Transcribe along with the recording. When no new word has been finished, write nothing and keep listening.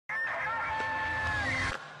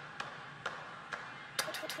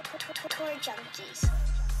Tour Junkies.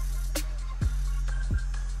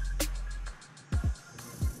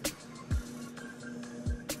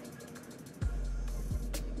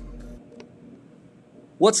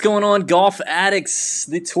 What's going on, golf addicts?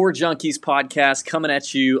 The Tour Junkies podcast coming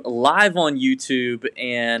at you live on YouTube.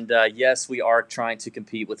 And yes, we are trying to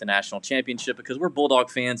compete with the national championship because we're Bulldog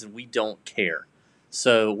fans and we don't care.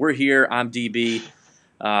 So we're here. I'm DB.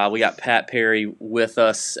 We got Pat Perry with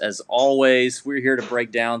us as always. We're here to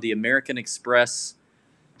break down the American Express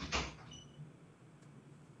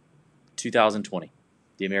 2020.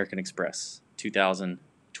 The American Express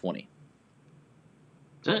 2020.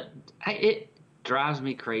 It drives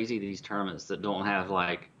me crazy, these tournaments that don't have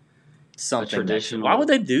like Something a traditional why would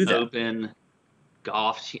they do that? Open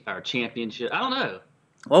golf or championship. I don't know.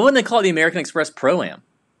 Why wouldn't they call it the American Express Pro-Am?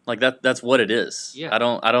 Like that's what it is. Yeah. I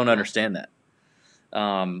don't understand that.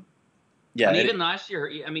 Yeah. And even last year,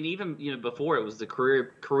 I mean, even before it was the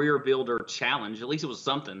career builder challenge. At least it was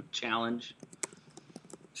something challenge,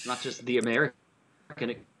 not just the American.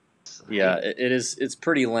 Yeah, it is. It's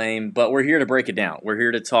pretty lame, but we're here to break it down. We're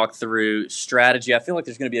here to talk through strategy. I feel like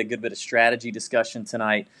there's going to be a good bit of strategy discussion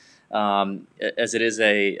tonight, as it is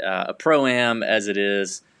a pro-am, as it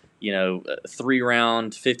is, a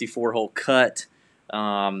 3-round, 54-hole cut.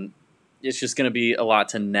 It's just going to be a lot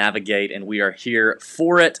to navigate, and we are here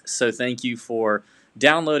for it. So thank you for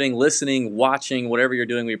downloading, listening, watching, whatever you're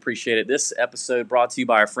doing. We appreciate it. This episode brought to you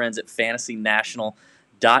by our friends at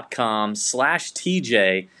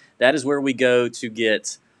fantasynational.com/TJ. That is where we go to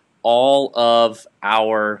get all of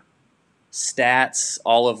our stats,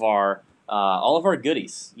 all of our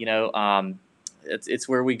goodies. It's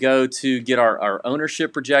where we go to get our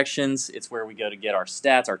ownership projections. It's where we go to get our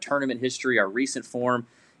stats, our tournament history, our recent form.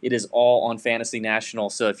 It is all on Fantasy National.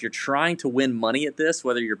 So if you're trying to win money at this,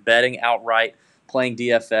 whether you're betting outright, playing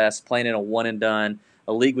DFS, playing in a one and done,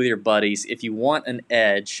 a league with your buddies, if you want an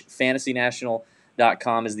edge,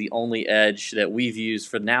 FantasyNational.com is the only edge that we've used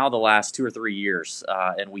for now the last 2 or 3 years,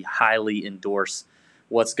 and we highly endorse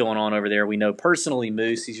what's going on over there. We know personally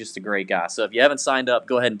Moose, he's just a great guy. So if you haven't signed up,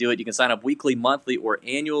 go ahead and do it. You can sign up weekly, monthly, or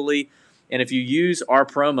annually. And if you use our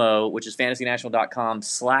promo, which is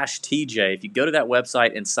fantasynational.com/TJ, if you go to that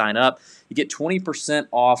website and sign up, you get 20%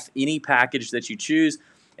 off any package that you choose.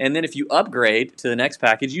 And then if you upgrade to the next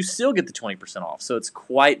package, you still get the 20% off. So it's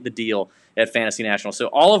quite the deal at Fantasy National. So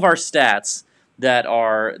all of our stats that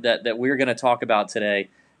we're going to talk about today,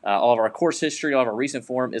 all of our course history, all of our recent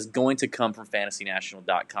form is going to come from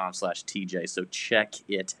fantasynational.com/TJ. So check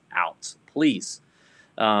it out, please.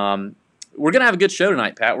 We're going to have a good show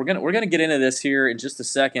tonight, Pat. We're going to get into this here in just a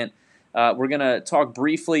second. We're going to talk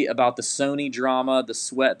briefly about the Sony drama, the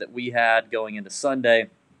sweat that we had going into Sunday.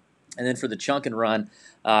 And then for the Chunk and Run,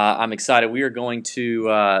 I'm excited. We are going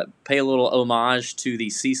to pay a little homage to the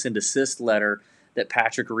cease and desist letter that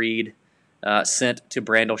Patrick Reed sent to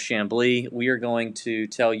Brandel Chamblee. We are going to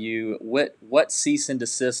tell you what cease and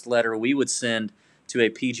desist letter we would send to a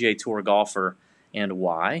PGA Tour golfer and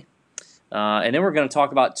why. And then we're going to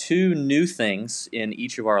talk about 2 new things in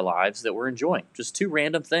each of our lives that we're enjoying. Just 2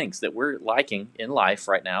 random things that we're liking in life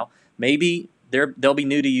right now. Maybe they'll be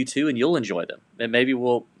new to you too, and you'll enjoy them. And maybe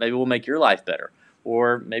we'll make your life better,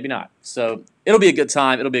 or maybe not. So it'll be a good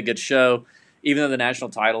time. It'll be a good show. Even though the national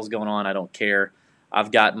title's going on, I don't care.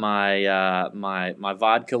 I've got my my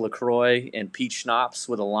vodka LaCroix and peach schnapps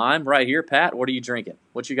with a lime right here. Pat, what are you drinking?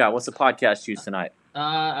 What you got? What's the podcast choose tonight?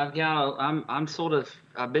 I've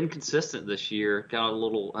been consistent this year. Got a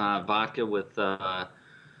little vodka with a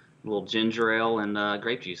little ginger ale and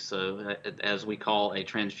grape juice. So as we call a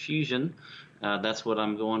transfusion, that's what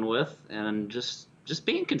I'm going with, and just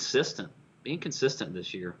being consistent. Being consistent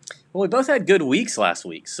this year. Well, we both had good weeks last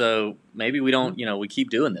week, so maybe we don't, we keep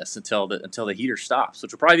doing this until the heater stops,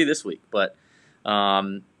 which will probably be this week. But,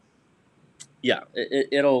 yeah,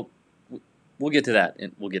 we'll get to that,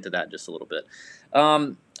 and we'll get to that in just a little bit.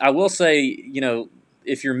 I will say,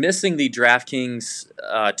 if you're missing the DraftKings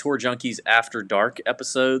Tour Junkies After Dark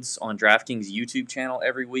episodes on DraftKings YouTube channel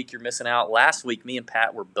every week, you're missing out. Last week, me and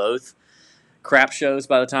Pat were both crap shows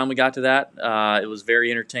by the time we got to that. It was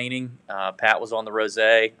very entertaining. Pat was on the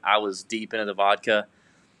rosé. I was deep into the vodka. It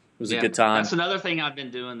was a good time. That's another thing I've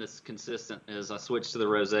been doing that's consistent is I switch to the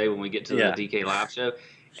rosé when we get to the DK Live show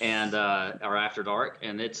and our After Dark,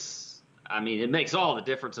 and it makes all the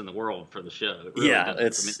difference in the world for the show. It really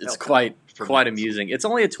does. It's quite amusing. It's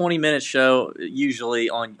only a 20-minute show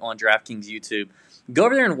usually on DraftKings YouTube. Go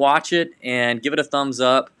over there and watch it and give it a thumbs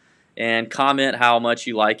up. And comment how much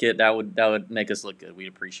you like it. That would make us look good. We'd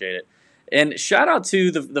appreciate it. And shout out to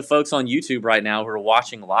the folks on YouTube right now who are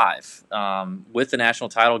watching live with the national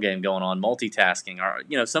title game going on, multitasking.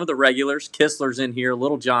 Some of the regulars, Kistler's in here,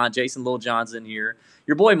 Jason Littlejohn's in here.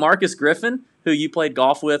 Your boy Marcus Griffin, who you played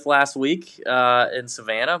golf with last week in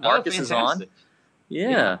Savannah. Marcus is on.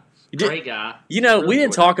 Yeah. Great guy. Really we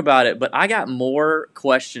didn't talk about it, but I got more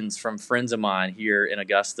questions from friends of mine here in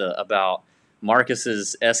Augusta about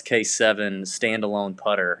Marcus's SK7 standalone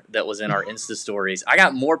putter that was in our Insta stories. I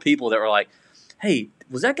got more people that were like, "Hey,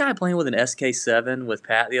 was that guy playing with an SK7 with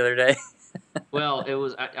Pat the other day?" Well, it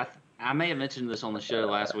was. I may have mentioned this on the show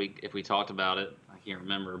last week if we talked about it. I can't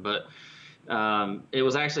remember, but it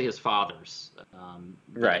was actually his father's.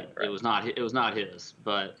 Right. It was not. It was not his.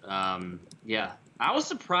 But yeah, I was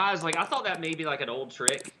surprised. Like I thought that may be like an old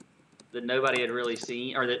trick that nobody had really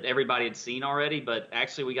seen, or that everybody had seen already, but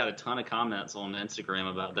actually we got a ton of comments on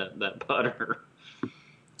Instagram about that putter.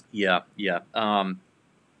 Yeah. All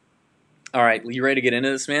right, you ready to get into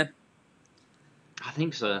this, man? I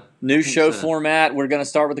think so. New show format. We're going to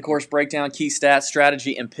start with the course breakdown, key stats,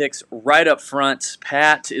 strategy, and picks right up front.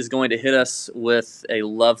 Pat is going to hit us with a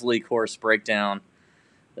lovely course breakdown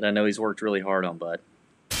that I know he's worked really hard on, bud.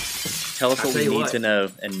 Tell us what we need to know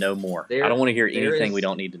and know more. I don't want to hear anything we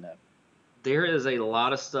don't need to know. There is a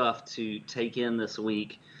lot of stuff to take in this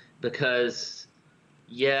week because,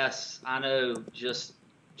 yes, I know, just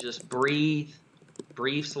breathe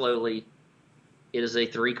slowly. It is a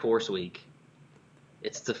 3-course week.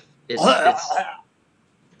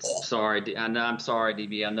 Sorry, I know. I'm sorry,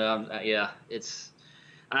 DB. I know.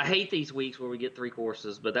 I hate these weeks where we get 3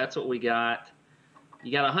 courses, but that's what we got.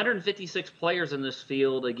 You got 156 players in this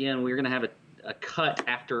field. Again, we're going to have a cut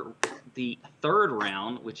after the 3rd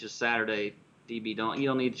round, which is Saturday. DB, you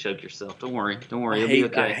don't need to choke yourself. Don't worry. It'll be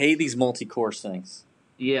okay. I hate these multi-course things.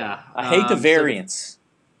 Yeah, I hate the variance.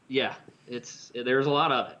 There's a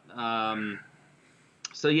lot of it.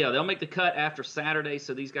 So yeah, they'll make the cut after Saturday.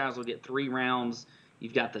 So these guys will get 3 rounds.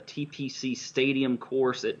 You've got the TPC Stadium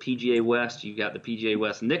course at PGA West. You've got the PGA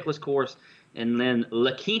West Nicklaus course, and then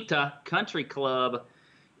La Quinta Country Club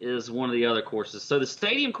is one of the other courses. So the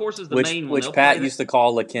stadium course is the main one. Which Pat used to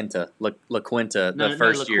call La Quinta. La Quinta,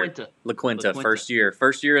 first year. La Quinta, first year.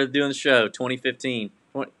 First year of doing the show, 2015.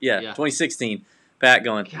 2016. Pat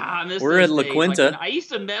going, God, we're at La Quinta. Like, I used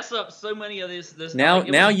to mess up so many of this.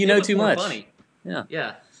 Now you know too much. Funny.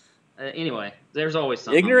 Yeah. Anyway, there's always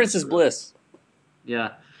something. Ignorance is bliss.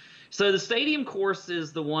 Yeah. So the stadium course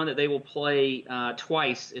is the one that they will play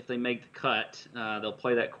twice if they make the cut. They'll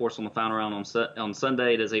play that course on the final round on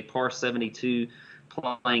Sunday. It is a par 72,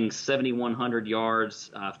 playing 7,100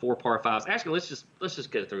 yards, 4 par 5s. Actually, let's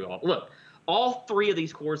just go through all. Look, all 3 of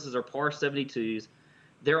these courses are par 72s.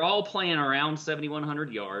 They're all playing around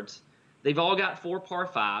 7,100 yards. They've all got 4 par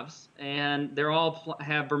 5s, and they're all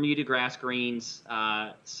have Bermuda grass greens.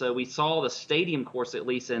 So we saw the stadium course, at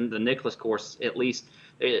least, and the Nicklaus course, at least,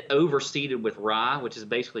 overseeded with rye, which is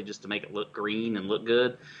basically just to make it look green and look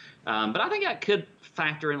good. But I think that could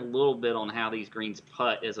factor in a little bit on how these greens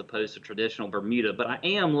putt as opposed to traditional Bermuda. But I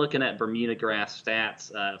am looking at Bermuda grass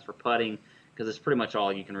stats for putting because it's pretty much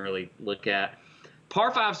all you can really look at. Par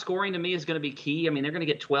 5 scoring to me is going to be key. I mean, they're going to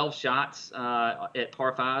get 12 shots at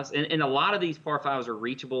par 5s, and a lot of these par 5s are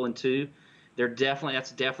reachable in 2.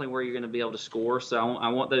 That's definitely where you're going to be able to score. So I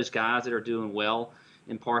want those guys that are doing well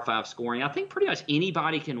in par 5 scoring. I think pretty much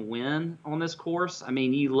anybody can win on this course. I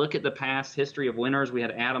mean, you look at the past history of winners. We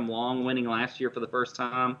had Adam Long winning last year for the first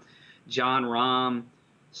time, John Rahm,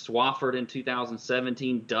 Swafford in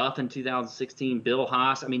 2017, Duff in 2016, Bill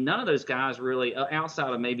Haas. I mean, none of those guys really,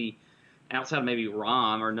 outside of maybe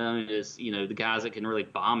Rahm, are known as, the guys that can really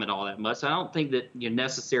bomb it all that much. So I don't think that you're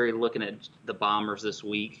necessarily looking at the bombers this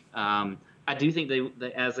week. I do think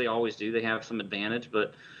they, as they always do, they have some advantage,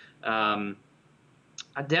 but I'm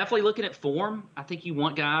definitely looking at form. I think you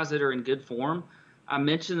want guys that are in good form. I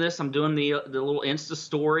mentioned this. I'm doing the little Insta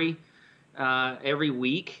story every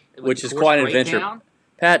week, which is quite an adventure.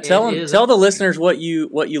 Pat, tell the listeners what you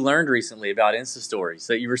learned recently about Insta stories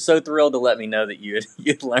that you were so thrilled to let me know that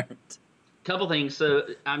you'd learned. Couple things. So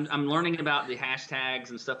I'm learning about the hashtags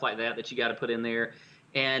and stuff like that you got to put in there,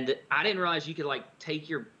 and I didn't realize you could take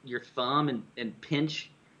your thumb and pinch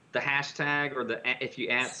the hashtag or if you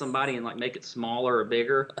add somebody and make it smaller or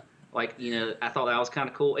bigger. I thought that was kind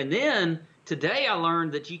of cool. And then today I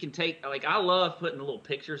learned that you can take I love putting the little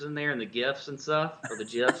pictures in there and the GIFs and stuff, or the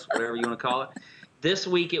GIFs, whatever you want to call it. This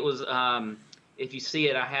week it was if you see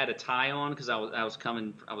it, I had a tie on because I was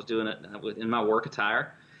doing it in my work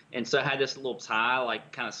attire. And so I had this little tie,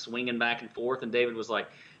 kind of swinging back and forth. And David was like,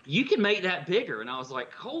 "You can make that bigger." And I was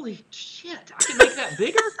like, "Holy shit, I can make that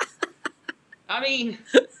bigger?" I mean,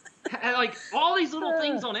 like all these little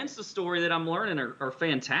things on Insta Story that I'm learning are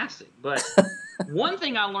fantastic. But one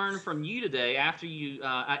thing I learned from you today, after you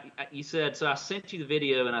said, so I sent you the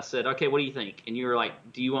video and I said, okay, what do you think? And you were like,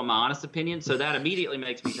 do you want my honest opinion? So that immediately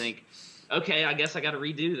makes me think, okay, I guess I got to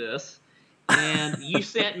redo this. And you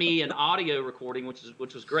sent me an audio recording,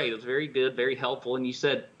 which was great. It was very good, very helpful. And you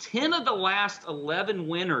said 10 of the last 11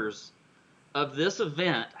 winners of this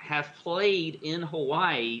event have played in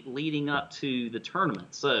Hawaii leading up to the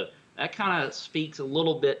tournament. So that kind of speaks a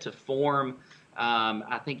little bit to form.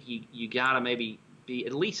 I think you got to maybe be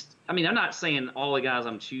at least – I mean, I'm not saying all the guys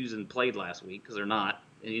I'm choosing played last week because they're not.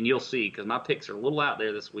 And you'll see because my picks are a little out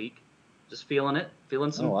there this week. Just feeling it.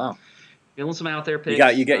 Feeling some. Oh, wow. Feeling some out there picks.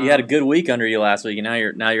 You had a good week under you last week,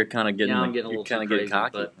 and now you're kind of getting I'm getting a little kind of crazy, getting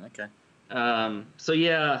cocky. but, Okay. So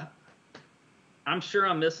yeah, I'm sure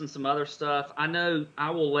I'm missing some other stuff. I know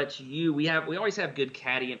I will let you. We always have good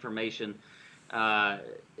caddy information at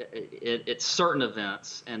certain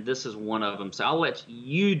events, and this is one of them. So I'll let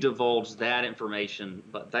you divulge that information.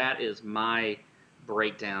 But that is my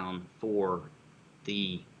breakdown for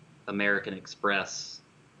the American Express,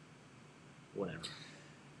 whatever.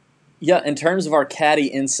 Yeah, in terms of our caddy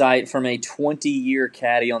insight from a 20-year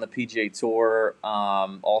caddy on the PGA Tour,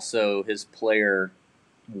 also his player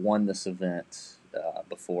won this event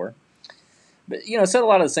before. But, said a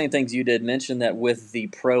lot of the same things you did. Mentioned that with the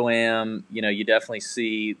Pro-Am, you definitely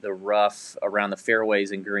see the rough around the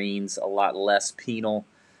fairways and greens a lot less penal,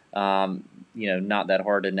 not that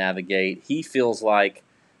hard to navigate. He feels like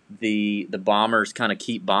the bombers kind of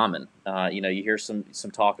keep bombing. You hear some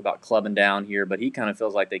talk about clubbing down here, but he kind of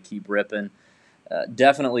feels like they keep ripping.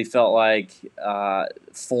 Definitely felt like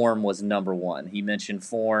form was number one. He mentioned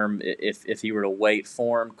form. If he were to weight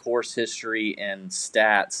form, course history, and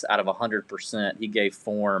stats out of 100%, he gave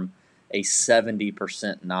form a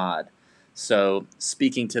 70% nod. So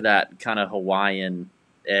speaking to that kind of Hawaiian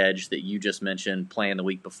edge that you just mentioned, playing the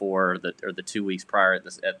week before or the 2 weeks prior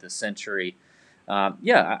at the Century.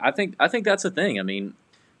 I think that's a thing. I mean,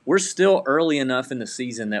 we're still early enough in the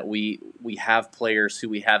season that we have players who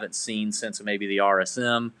we haven't seen since maybe the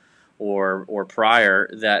RSM or prior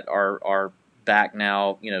that are back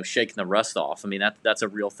now, shaking the rust off. I mean, that's a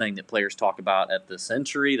real thing that players talk about at the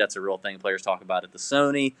Century. That's a real thing players talk about at the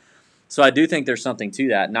Sony. So I do think there's something to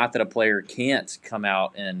that. Not that a player can't come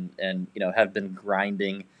out and have been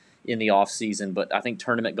grinding in the off season, but I think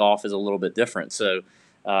tournament golf is a little bit different. So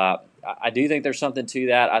I do think there's something to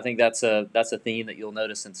that. I think that's a theme that you'll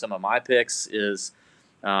notice in some of my picks is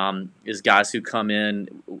guys who come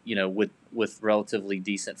in, with relatively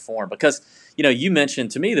decent form. Because, you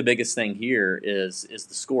mentioned to me the biggest thing here is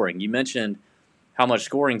the scoring. You mentioned how much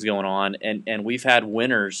scoring's going on, and we've had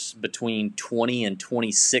winners between 20 and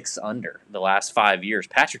 26 under the last 5 years.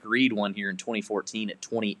 Patrick Reed won here in 2014 at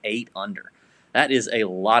 28 under. That is a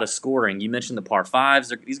lot of scoring. You mentioned the par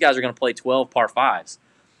fives. These guys are going to play 12 par fives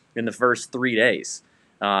in the first 3 days.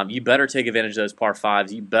 You better take advantage of those par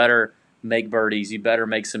fives. You better make birdies. You better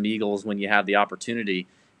make some eagles when you have the opportunity.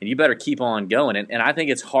 And you better keep on going. And I think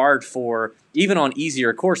it's hard for, even on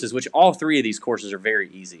easier courses, which all three of these courses are very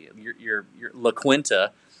easy. Your La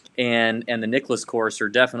Quinta and the Nicklaus course are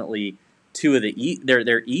definitely two of the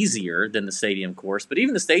they're easier than the Stadium course. But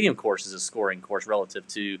even the Stadium course is a scoring course relative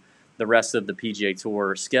to the rest of the PGA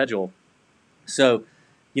Tour schedule. So,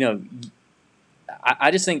 I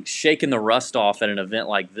just think shaking the rust off at an event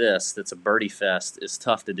like this that's a birdie fest is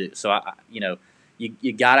tough to do. So,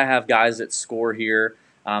 you got to have guys that score here.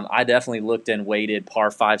 I definitely looked and weighted par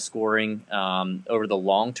 5 scoring over the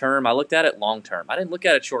long term. I looked at it long term. I didn't look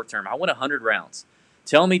at it short term. I went 100 rounds.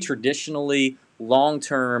 Tell me traditionally, long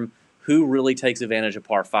term, who really takes advantage of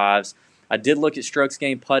par 5s. I did look at strokes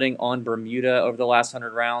gained putting on Bermuda over the last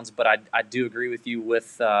 100 rounds, but I do agree with you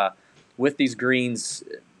with these greens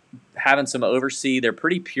having some oversea. They're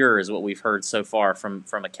pretty pure is what we've heard so far from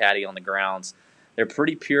a caddy on the grounds. They're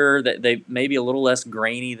pretty pure. That they may be a little less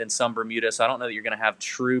grainy than some Bermuda, so I don't know that you're going to have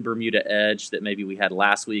true Bermuda edge that maybe we had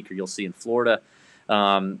last week or you'll see in Florida.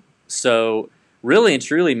 So really and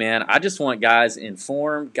truly, man, I just want guys in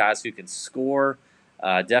form, guys who can score.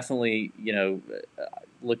 Definitely,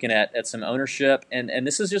 looking at some ownership, and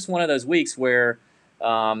this is just one of those weeks where,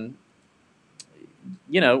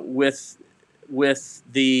 with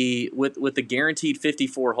the guaranteed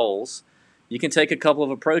 54 holes, you can take a couple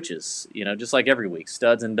of approaches. Just like every week,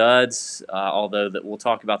 studs and duds. Although that we'll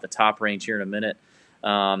talk about the top range here in a minute.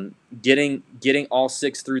 Getting all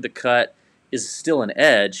 6 through the cut is still an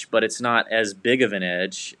edge, but it's not as big of an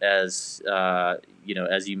edge as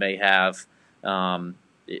as you may have.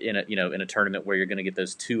 In a tournament where you're going to get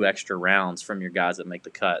those 2 extra rounds from your guys that make the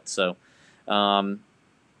cut. So,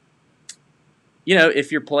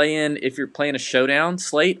 if you're playing a showdown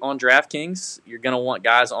slate on DraftKings, you're going to want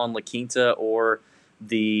guys on La Quinta or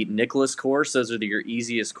the Nicholas course. Those are your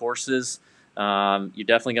easiest courses. You're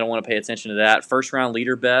definitely going to want to pay attention to that. First round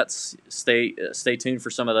leader bets. Stay tuned for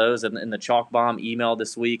some of those. And in the Chalk Bomb email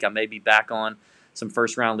this week, I may be back on some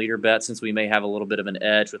first round leader bets since we may have a little bit of an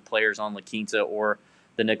edge with players on La Quinta or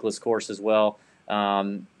the Nicholas course as well.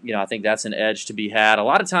 I think that's an edge to be had. A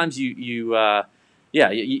lot of times you want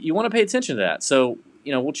to pay attention to that. So,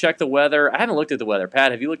 we'll check the weather. I haven't looked at the weather.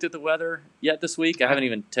 Pat, have you looked at the weather yet this week? I haven't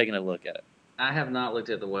even taken a look at it. I have not looked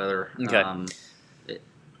at the weather. Okay.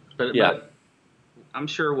 But I'm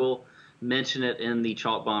sure we'll mention it in the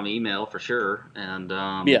Chalk Bomb email for sure. And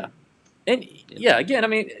again, I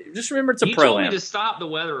mean, just remember it's a pro-am. You told me to stop the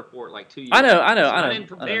weather report like 2 years I know. So I didn't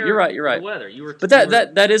prepare know. You're right. for the weather. But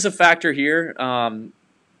that is a factor here. That's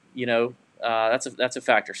a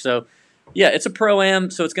factor. So, yeah, it's a pro-am,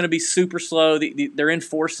 so it's going to be super slow. They're in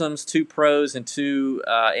foursomes, 2 pros and 2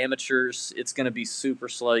 amateurs. It's going to be super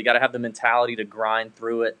slow. You got to have the mentality to grind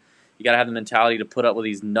through it. You got to have the mentality to put up with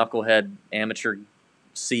these knucklehead amateur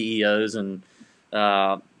CEOs, and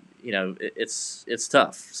it's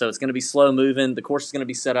tough. So it's going to be slow moving. The course is going to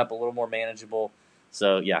be set up a little more manageable.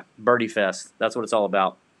 So yeah, birdie fest. That's what it's all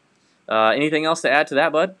about. Anything else to add to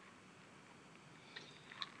that, bud?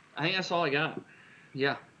 I think that's all I got.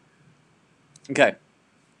 Yeah. Okay.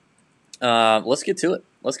 Let's get to it.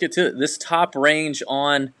 This top range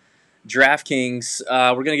on DraftKings,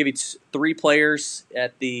 we're going to give you 3 players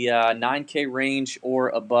at the 9K range or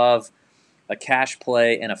above, a cash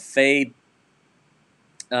play and a fade.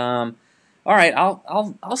 All right,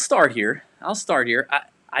 I'll start here. I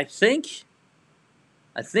think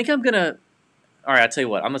I'm gonna. All right, I'll tell you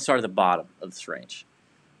what. I'm gonna start at the bottom of this range.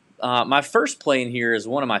 My first play in here is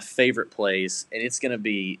one of my favorite plays, and it's gonna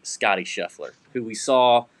be Scotty Scheffler, who we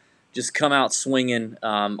saw just come out swinging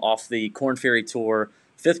off the Korn Ferry Tour.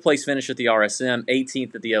 5th place finish at the RSM,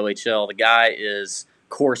 18th at the OHL. The guy is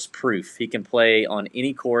course proof. He can play on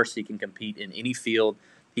any course. He can compete in any field.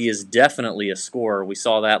 He is definitely a scorer. We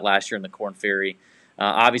saw that last year in the Korn Ferry.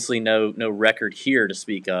 Obviously, no record here to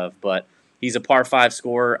speak of, but he's a par 5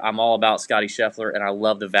 scorer. I'm all about Scotty Scheffler, and I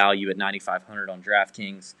love the value at 9,500 on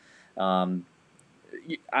DraftKings.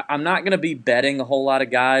 I'm not going to be betting a whole lot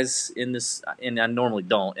of guys in this, and I normally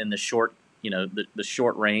don't, in the short, the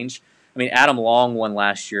short range. I mean, Adam Long won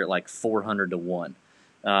last year at like 400 to 1.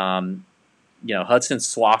 Hudson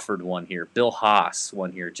Swafford won here. Bill Haas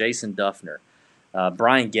won here. Jason Duffner.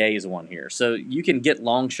 Brian Gay is one here. So you can get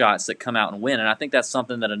long shots that come out and win, and I think that's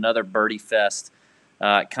something that another birdie fest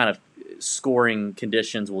kind of scoring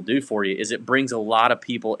conditions will do for you, is it brings a lot of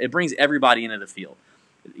people, it brings everybody into the field.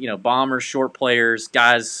 Bombers, short players,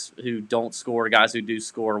 guys who don't score, guys who do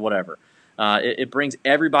score, whatever. It brings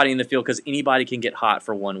everybody in the field because anybody can get hot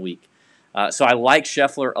for 1 week. So I like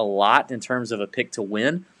Scheffler a lot in terms of a pick to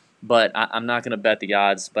win, but I'm not going to bet the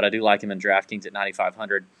odds, but I do like him in DraftKings at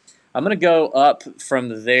 9,500. I'm going to go up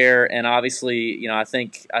from there, and obviously, I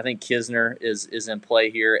think Kisner is in play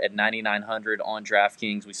here at 9,900 on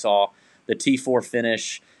DraftKings. We saw the T4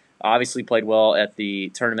 finish. Obviously played well at the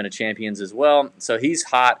Tournament of Champions as well. So he's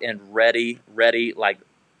hot and ready. Like,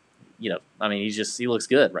 he looks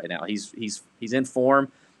good right now. He's in form.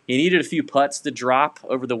 He needed a few putts to drop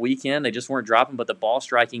over the weekend. They just weren't dropping, but the ball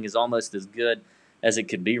striking is almost as good as it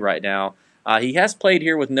could be right now. He has played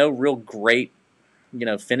here with no real great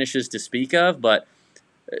finishes to speak of, but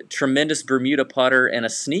tremendous Bermuda putter and a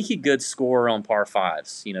sneaky good scorer on par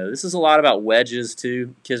 5s. This is a lot about wedges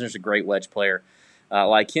too. Kisner's a great wedge player.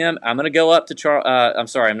 Like him, I'm going to go up to I'm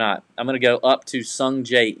sorry, I'm not. I'm going to go up to Sung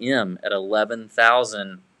J M at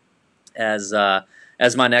 11,000 as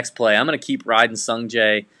my next play. I'm going to keep riding Sung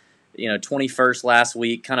J. 21st last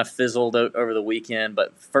week, kind of fizzled over the weekend,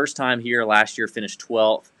 but first time here last year, finished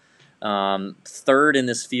 12th. 3rd in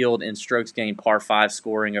this field in strokes gained par 5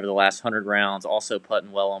 scoring over the last 100 rounds, also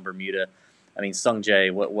putting well on Bermuda. I mean, Sung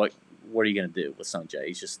Jae, what are you going to do with Sung Jae?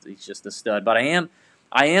 He's just a stud. But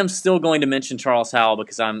I am still going to mention Charles Howell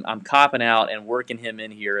because I'm copping out and working him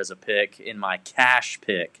in here as a pick in my cash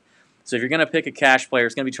pick. So if you're going to pick a cash player,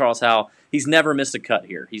 it's going to be Charles Howell. He's never missed a cut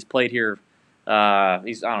here. He's played here.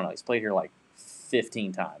 He's played here like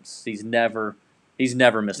 15 times. He's never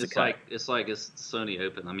missed a cut. It's like his Sony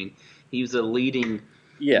Open. I mean, he was a leading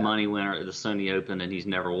money winner at the Sony Open, and he's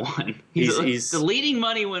never won. He's the leading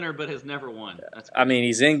money winner, but has never won. That's crazy. I mean,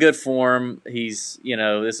 he's in good form. He's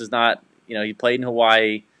this is not he played in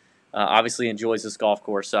Hawaii. Obviously enjoys this golf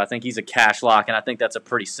course, so I think he's a cash lock, and I think that's a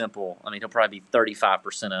pretty simple. I mean, he'll probably be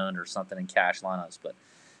 35% owned or something in cash lineups, but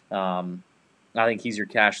I think he's your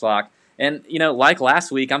cash lock. And, like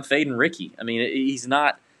last week, I'm fading Ricky. I mean, he's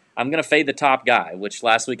not – I'm going to fade the top guy, which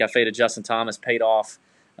last week I faded Justin Thomas, paid off.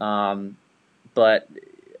 But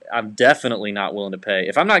I'm definitely not willing to pay.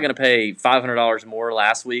 If I'm not going to pay $500 more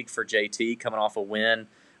last week for JT coming off a win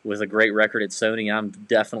with a great record at Sony, I'm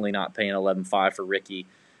definitely not paying 11.5 for Ricky.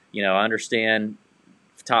 I understand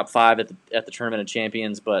top 5 at the Tournament of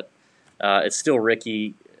Champions, but it's still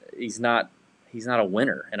Ricky. He's not a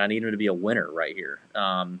winner, and I need him to be a winner right here.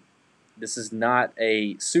 This is not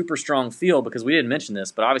a super strong field because we didn't mention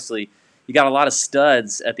this, but obviously you got a lot of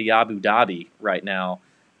studs at the Abu Dhabi right now.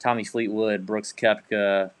 Tommy Fleetwood, Brooks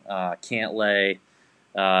Koepka, Cantlay.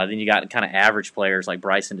 Then you got kind of average players like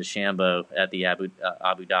Bryson DeChambeau at the Abu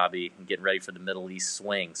Dhabi and getting ready for the Middle East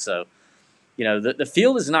swing. So, the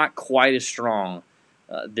field is not quite as strong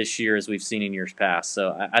this year as we've seen in years past.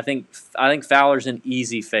 So I think Fowler's an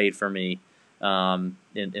easy fade for me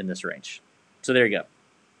in this range. So there you go.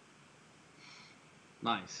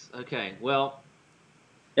 Nice. Okay. Well.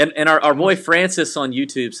 And our boy Francis on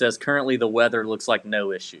YouTube says currently the weather looks like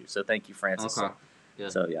no issue. So thank you, Francis. Okay.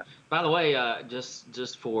 Good. So yeah. By the way,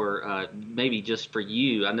 just for maybe just for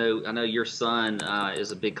you, I know your son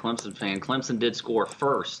is a big Clemson fan. Clemson did score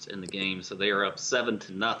first in the game, so they are up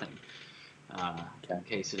 7-0. In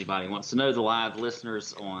case anybody wants to know, the live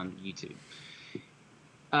listeners on YouTube.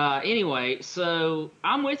 Anyway, so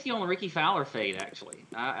I'm with you on the Ricky Fowler fade, actually.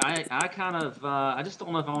 I kind of I just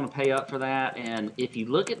don't know if I want to pay up for that. And if you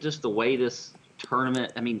look at just the way this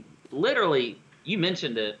tournament, I mean, literally, you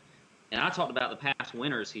mentioned it, and I talked about the past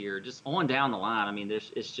winners here, just on down the line. I mean,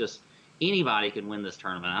 it's just anybody can win this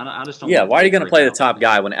tournament. I just don't. Yeah, why are you going to play the top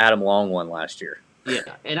guy when Adam Long won last year? Yeah,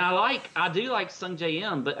 and I do like Sung J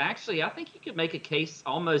M, but actually I think you could make a case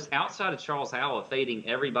almost outside of Charles Howell fading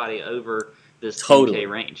everybody over this 10K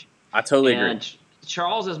range. I totally agree. And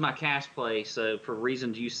Charles is my cash play, so for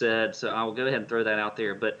reasons you said, so I will go ahead and throw that out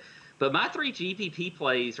there. But my 3 GPP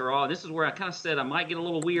plays are all – this is where I kind of said I might get a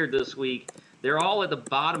little weird this week. They're all at the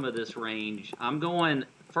bottom of this range. I'm going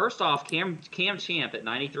 – first off, Cam Champ at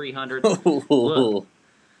 9,300. Look,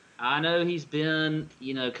 I know he's been,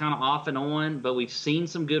 kind of off and on, but we've seen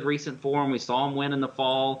some good recent form. We saw him win in the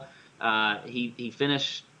fall. He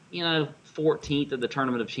finished, 14th of the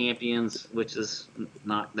Tournament of Champions, which is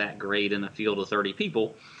not that great in a field of 30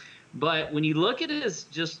 people. But when you look at his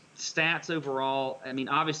just stats overall, I mean,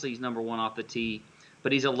 obviously he's number 1 off the tee,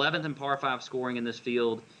 but he's 11th in par 5 scoring in this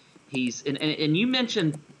field. He's and you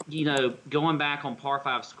mentioned, going back on par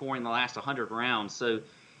 5 scoring the last 100 rounds. So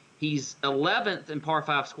he's 11th in par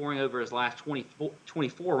 5 scoring over his last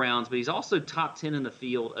 24 rounds, but he's also top 10 in the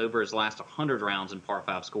field over his last 100 rounds in par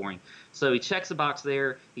 5 scoring. So he checks the box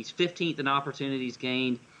there. He's 15th in opportunities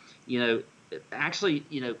gained. Actually,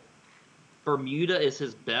 Bermuda is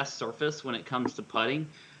his best surface when it comes to putting.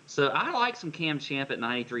 So I like some Cam Champ at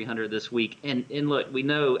 9,300 this week. And look, we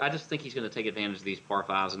know I just think he's going to take advantage of these par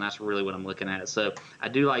 5s, and that's really what I'm looking at. So I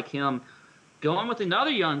do like him. Going with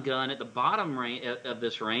another young gun at the bottom of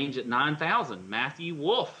this range at 9,000, Matthew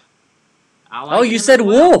Wolff. You said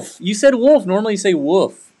Wolff. You said Wolff. Normally you say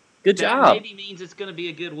Wolff. Good job. That maybe means it's going to be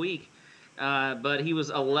a good week. But he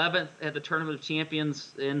was 11th at the Tournament of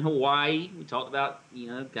Champions in Hawaii. We talked about,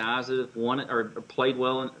 guys that have won it or played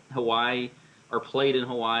well in Hawaii or played in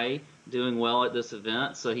Hawaii doing well at this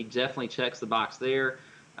event. So he definitely checks the box there.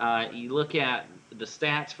 You look at the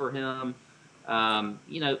stats for him,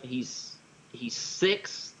 he's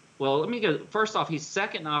 6th. Well, let me go. First off, he's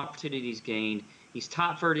 2nd in opportunities gained. He's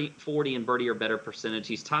top 40 in birdie or better percentage.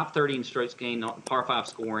 He's top 30 in strokes gained, par 5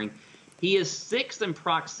 scoring. He is 6th in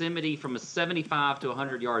proximity from a 75 to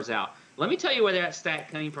 100 yards out. Let me tell you where that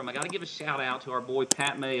stat came from. I got to give a shout out to our boy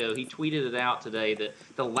Pat Mayo. He tweeted it out today that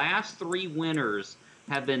the last 3 winners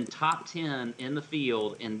have been top 10 in the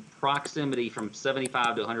field in proximity from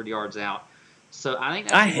 75 to 100 yards out. So I think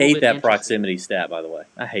that's I hate that proximity stat, by the way.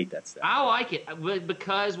 I hate that stat. I like it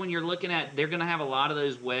because when you're looking at, they're going to have a lot of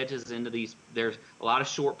those wedges into these. There's a lot of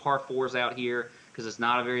short par 4s out here because it's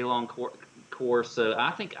not a very long course. So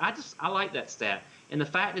I think I like that stat, and the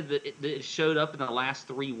fact that it showed up in the last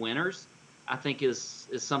 3 winners, I think is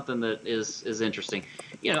something that is interesting.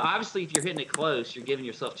 Obviously if you're hitting it close, you're giving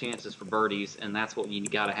yourself chances for birdies, and that's what you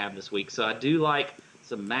got to have this week. So I do like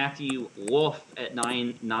some Matthew Wolff at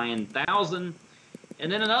 9,000.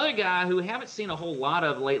 And then another guy who we haven't seen a whole lot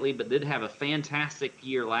of lately, but did have a fantastic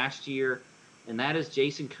year last year, and that is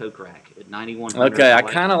Jason Kokrak at 9,100. Okay, I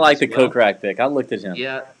kind of like the Kokrak pick. I looked at him.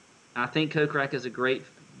 Yeah, I think Kokrak is a great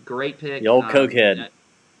pick. The old Cokehead.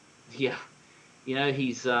 Yeah,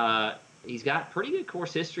 he's got pretty good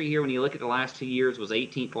course history here. When you look at the last 2 years, was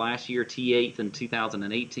 18th last year, T8th in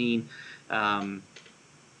 2018.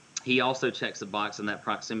 he also checks the box in that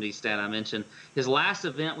proximity stat I mentioned. His last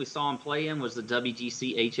event we saw him play in was the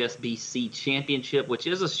WGC HSBC Championship, which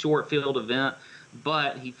is a short field event,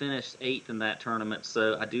 but he finished 8th in that tournament,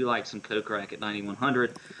 so I do like some Kokrak at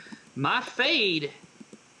 9,100. My fade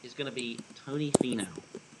is going to be Tony Finau.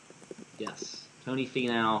 Yes, Tony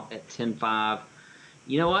Finau at 10.5.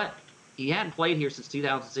 You know what? He hadn't played here since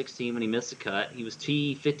 2016 when he missed the cut. He was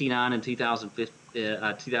T59 in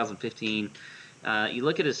 2015. You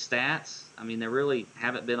look at his stats. I mean, they really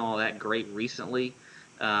haven't been all that great recently. He's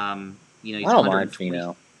I don't mind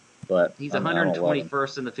Finau, but he's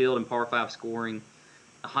 121st in the field in par 5 scoring,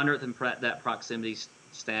 100th in that proximity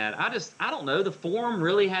stat. I don't know. The form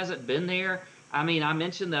really hasn't been there. I mean, I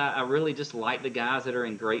mentioned that I really just like the guys that are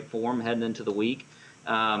in great form heading into the week.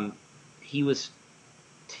 He was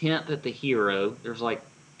 10th at the Hero. There's like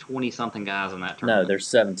 20-something guys in that tournament. No, there's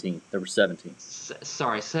 17. There were 17.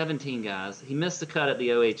 17 guys. He missed the cut at the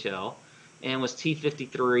OHL and was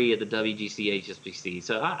T53 at the WGC HSBC.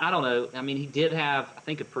 So I don't know. I mean, he did have, I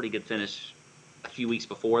think, a pretty good finish a few weeks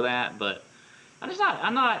before that, but I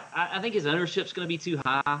think his ownership's going to be too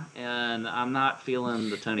high, and I'm not feeling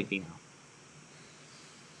the Tony Finau.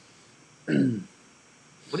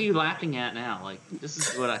 What are you laughing at now? Like, this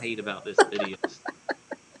is what I hate about this video.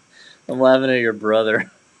 I'm laughing at your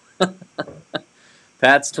brother.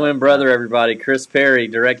 Pat's twin brother, everybody. Chris Perry,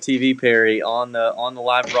 DirecTV Perry, on the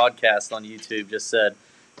live broadcast on YouTube, just said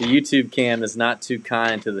the YouTube cam is not too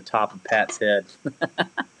kind to the top of Pat's head.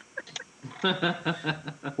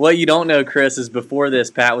 What you don't know, Chris, is before this,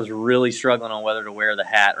 Pat was really struggling on whether to wear the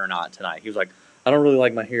hat or not tonight. He was like, I don't really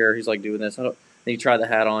like my hair. He's like doing this. Then he tried the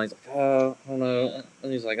hat on. He's like, oh, I don't know.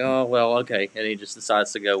 And he's like, oh, well, okay. And he just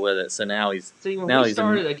decides to go with it. So now he's we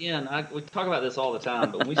started again. We talk about this all the time,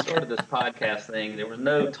 but when we started this podcast thing, there was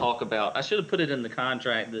no talk about. I should have put it in the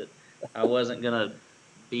contract that I wasn't gonna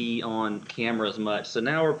be on camera as much. So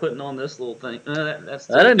now we're putting on this little thing. That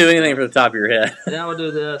doesn't do anything for the top of your head. Now we'll do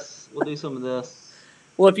this. We'll do some of this.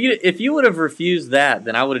 Well, if you would have refused that,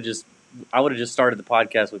 then I would have just started the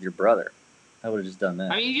podcast with your brother. I would have just done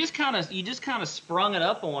that. I mean, you just kind of sprung it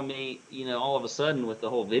up on me, all of a sudden with the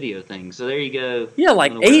whole video thing. So there you go. Yeah,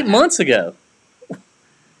 like 8 months ago. It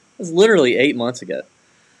was literally 8 months ago.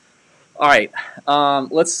 All right,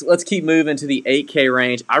 let's keep moving to the 8K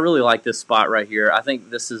range. I really like this spot right here. I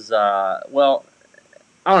think this is well,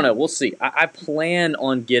 I don't know. We'll see. I plan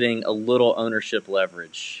on getting a little ownership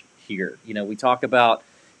leverage here. We talk about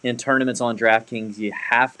in tournaments on DraftKings, you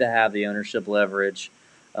have to have the ownership leverage.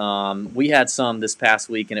 We had some this past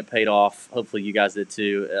week, and it paid off. Hopefully you guys did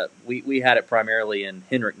too. We had it primarily in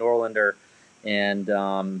Henrik Norlander and,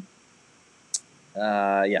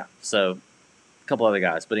 so a couple other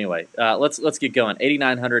guys. But anyway, let's get going.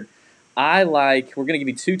 8,900. We're going to give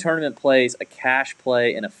you 2 tournament plays, a cash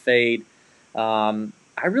play, and a fade. I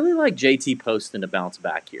really like JT Poston to bounce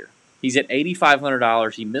back here. He's at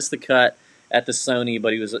 $8,500. He missed the cut at the Sony,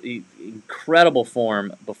 but he was in incredible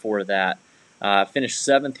form before that. Finished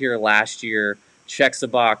 7th here last year, checks the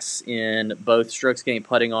box in both strokes gained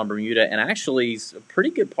putting on Bermuda, and actually he's a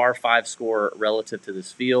pretty good par 5 scorer relative to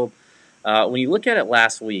this field. When you look at it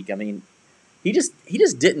last week, I mean, he just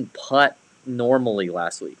didn't putt normally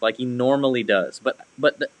last week like he normally does.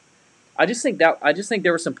 I just think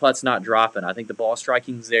there were some putts not dropping. I think the ball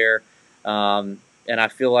striking's there, and I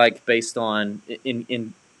feel like based on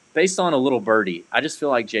a little birdie, I just feel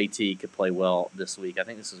like JT could play well this week. I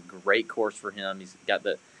think this is a great course for him. He's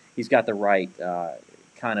got the right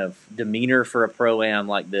kind of demeanor for a pro-am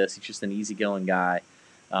like this. He's just an easygoing guy.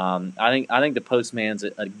 I think the Postman's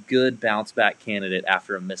a good bounce back candidate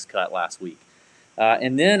after a miscut last week.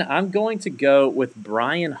 And then I'm going to go with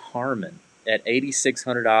Brian Harman at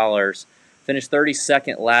 $8,600. Finished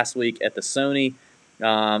 32nd last week at the Sony.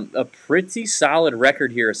 A pretty solid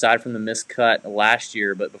record here aside from the miscut last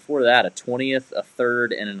year, but before that, a 20th, a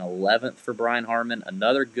 3rd, and an 11th for Brian Harman.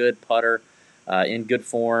 Another good putter in good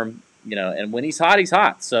form, and when he's hot, he's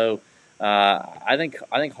hot. So I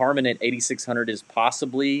think Harman at 8,600 is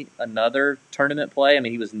possibly another tournament play. I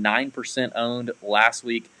mean, he was 9% owned last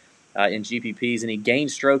week in GPPs, and he gained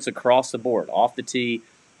strokes across the board, off the tee,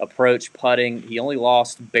 approach, putting. He only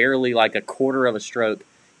lost barely like a quarter of a stroke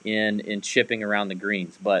in chipping around the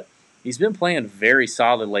greens, but he's been playing very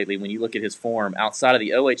solid lately when you look at his form. Outside of the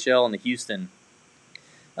OHL and the Houston,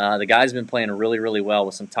 the guy's been playing really, really well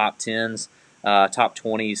with some top 10s, top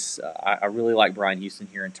 20s. I really like Brian Houston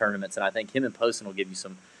here in tournaments, and I think him and Poston will give you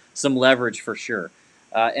some leverage for sure.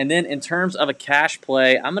 And then in terms of a cash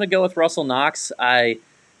play, I'm going to go with Russell Knox. I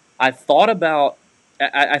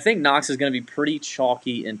think Knox is going to be pretty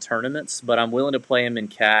chalky in tournaments, but I'm willing to play him in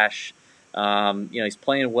cash. He's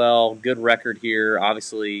playing well, good record here.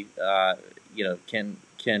 Obviously, can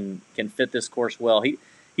fit this course well. He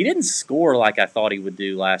didn't score like I thought he would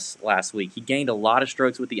do last week. He gained a lot of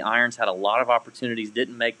strokes with the irons, had a lot of opportunities,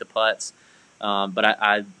 didn't make the putts.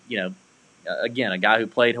 But again, a guy who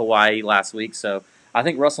played Hawaii last week, so I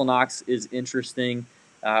think Russell Knox is interesting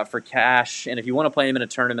for cash. And if you want to play him in a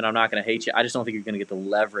tournament, I'm not going to hate you. I just don't think you're going to get the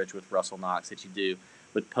leverage with Russell Knox that you do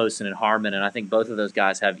with Poston and Harmon, and I think both of those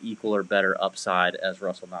guys have equal or better upside as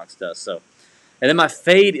Russell Knox does. So, and then my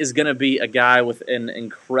fade is going to be a guy with an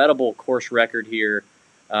incredible course record here,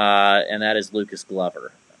 and that is Lucas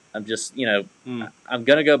Glover. I'm just, I'm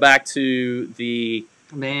going to go back to the...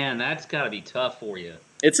 Man, that's got to be tough for you.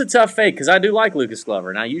 It's a tough fade because I do like Lucas Glover,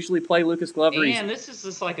 and I usually play Lucas Glover. And this is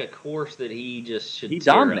just like a course that he just should. He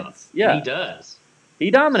dominates. Up. Yeah, he does.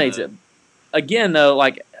 He dominates it. Again, though,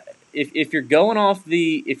 like if you're going off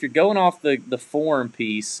the form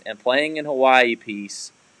piece and playing in Hawaii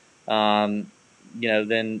piece, then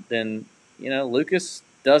Lucas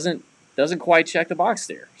doesn't quite check the box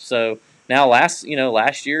there. So now last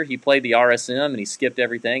year he played the RSM and he skipped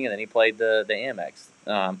everything, and then he played the Amex.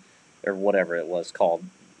 Or whatever it was called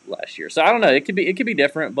last year. So I don't know. It could be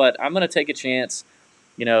different, but I'm going to take a chance,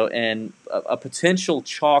 and a potential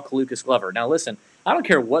chalk Lucas Glover. Now listen, I don't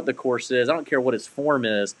care what the course is. I don't care what his form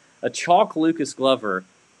is. A chalk Lucas Glover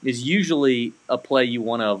is usually a play you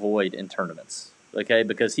want to avoid in tournaments, okay?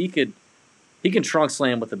 Because he can trunk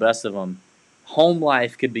slam with the best of them. Home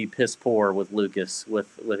life could be piss poor with Lucas,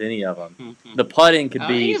 with any of them. Mm-hmm. The putting could be... I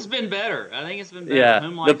think it's been better. Yeah,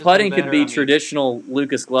 the putting could be traditional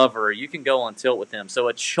Lucas Glover. You can go on tilt with him. So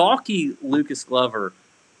a chalky Lucas Glover,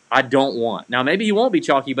 I don't want. Now, maybe he won't be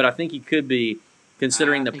chalky, but I think he could be,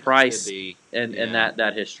 considering the price and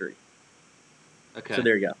that history. Okay. So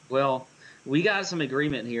there you go. Well, we got some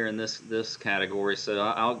agreement here in this category, so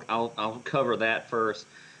I'll cover that first.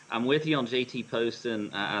 I'm with you on JT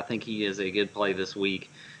Poston. I think he is a good play this week.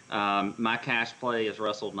 My cash play is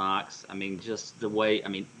Russell Knox. I mean, just the way,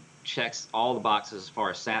 checks all the boxes as far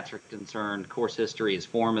as stats are concerned. Course history, his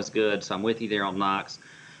form is good, so I'm with you there on Knox.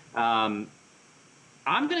 I'm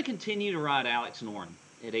going to continue to ride Alex Noren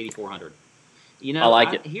at 8,400. I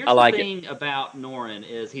like it. Here's the thing about Noren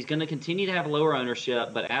is he's going to continue to have lower ownership,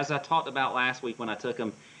 but as I talked about last week when I took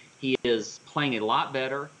him, he is playing a lot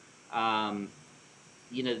better.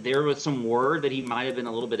 There was some word that he might have been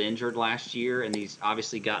a little bit injured last year, and he's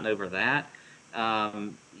obviously gotten over that.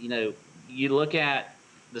 You look at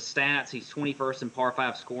the stats, he's 21st in par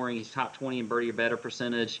 5 scoring. He's top 20 in birdie or better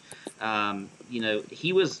percentage.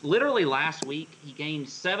 He was literally last week, he gained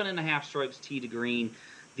 7.5 strokes tee to green.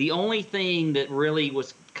 The only thing that really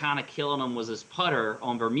was kind of killing him was his putter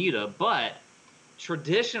on Bermuda, but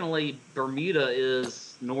traditionally Bermuda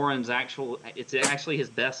is Noren's it's actually his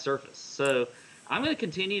best surface. So I'm going to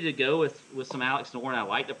continue to go with some Alex Noren. I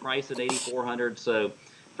like the price at 8,400. So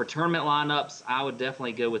for tournament lineups, I would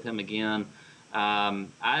definitely go with him again.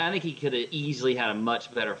 I think he could have easily had a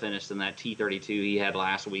much better finish than that T32 he had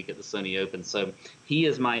last week at the Sony Open. So he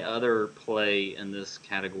is my other play in this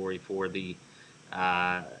category for the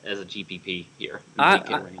as a GPP here.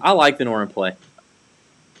 I like the Noren play.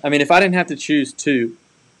 I mean, if I didn't have to choose two,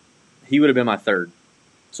 he would have been my third.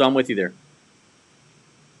 So I'm with you there.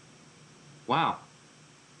 Wow.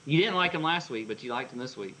 You didn't like him last week, but you liked him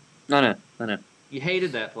this week. I know. You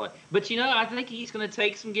hated that play. But, I think he's going to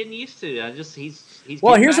take some getting used to. He's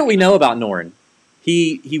well, here's what we know about Noren.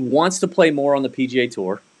 He wants to play more on the PGA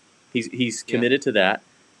Tour. He's committed to that.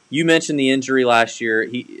 You mentioned the injury last year.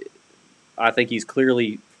 I think he's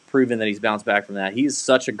clearly proven that he's bounced back from that. He's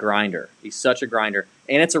such a grinder.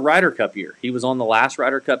 And it's a Ryder Cup year. He was on the last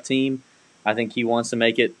Ryder Cup team. I think he wants to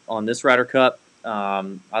make it on this Ryder Cup. I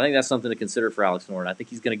think that's something to consider for Alex Noren. I think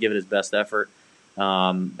he's going to give it his best effort.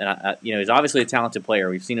 And he's obviously a talented player.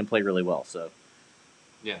 We've seen him play really well, so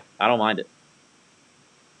yeah, I don't mind it.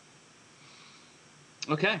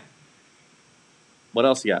 Okay. What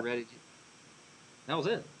else you got? Ready? That was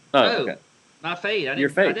it. Oh, okay. My fade. I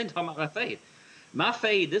didn't talk about my fade. My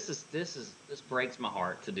fade. This breaks my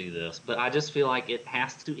heart to do this, but I just feel like it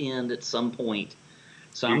has to end at some point.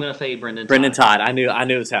 So I'm going to fade Brendan Todd. I knew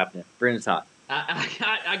it was happening. Brendan Todd.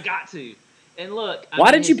 I got to. And look.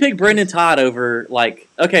 Why did you pick Brendan Todd over,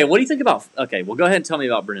 okay, what do you think about, okay, well, go ahead and tell me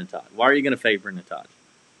about Brendan Todd. Why are you going to fade Brendan Todd?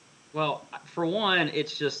 Well, for one,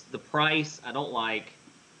 it's just the price I don't like.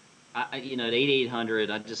 At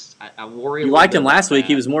 8,800, I worry. You liked him last week.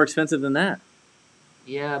 He was more expensive than that.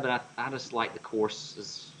 Yeah, but I just like that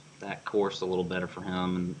course a little better for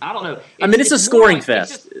him. And I don't know. It's a scoring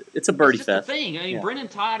fest. it's a birdie just fest. the thing. I mean, Brendan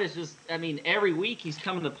Todd is just. I mean, every week he's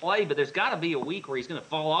coming to play, but there's got to be a week where he's going to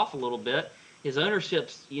fall off a little bit. His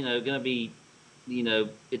ownership's, going to be,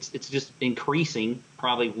 it's just increasing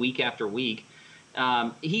probably week after week.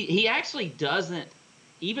 He actually doesn't,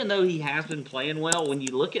 even though he has been playing well. When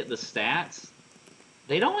you look at the stats,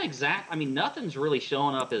 they don't I mean, nothing's really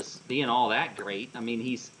showing up as being all that great. I mean,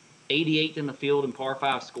 he's 88th in the field in par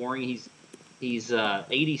 5 scoring. He's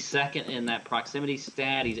 82nd in that proximity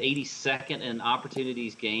stat. He's 82nd in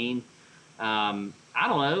opportunities gained. I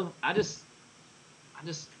don't know. I just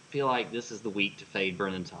feel like this is the week to fade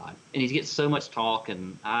Brendan Todd, and he gets so much talk.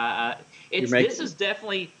 And this is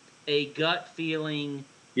definitely a gut feeling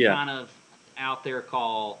kind of out there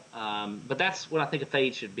call. But that's what I think a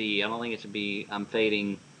fade should be. I don't think it should be I'm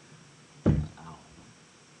fading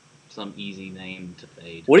some easy name to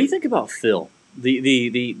fade. What do you think about Phil,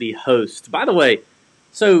 the host? By the way,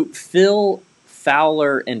 so Phil,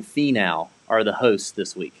 Fowler, and Finau are the hosts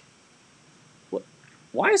this week.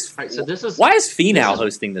 Why is Finau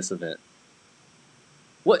hosting this event?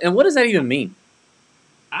 What does that even mean?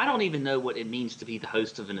 I don't even know what it means to be the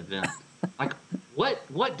host of an event. Like,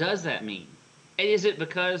 what does that mean? And is it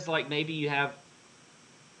because, like, maybe you have?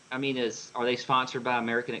 I mean, are they sponsored by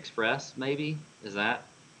American Express? Maybe is that?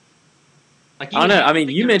 Like, I don't know. I mean,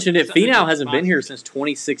 you mentioned it. Finau hasn't been here since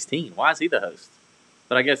 2016. Why is he the host?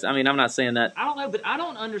 But I guess, I mean, I'm not saying that. I don't know, but I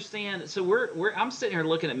don't understand. So I'm sitting here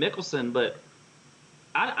looking at Mickelson, but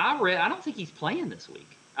I don't think he's playing this week.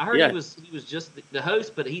 I heard he was just the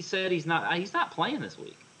host, but he said he's not playing this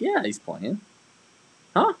week. Yeah, he's playing.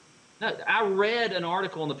 Huh? No, I read an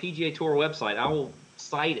article on the PGA Tour website. I will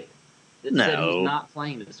cite it. That said he's not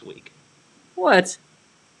playing this week. What?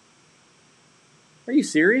 Are you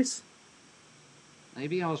serious?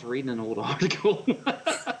 Maybe I was reading an old article.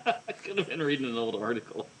 I could have been reading an old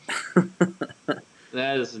article.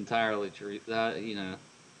 That is entirely true. Yeah,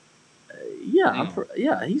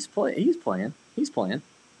 he's playing.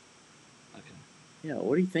 Okay. Yeah,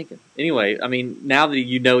 what are you thinking? Anyway, I mean, now that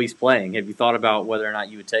you know he's playing, have you thought about whether or not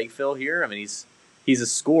you would take Phil here? I mean, he's a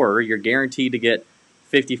scorer. You're guaranteed to get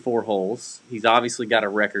 54 holes. He's obviously got a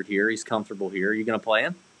record here. He's comfortable here. Are you going to play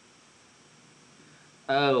him?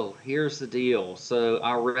 Oh, here's the deal. So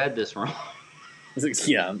I read this wrong.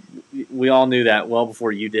 Yeah, we all knew that well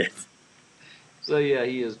before you did. So yeah,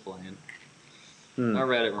 he is playing. I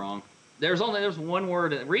read it wrong. There's one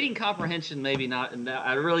word. Reading comprehension, maybe not. And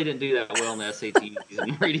I really didn't do that well in the SAT.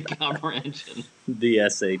 Reading comprehension. The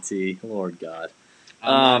SAT, Lord God.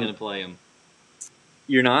 I'm not going to play him.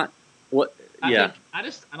 You're not? What? Yeah. I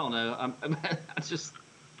don't know.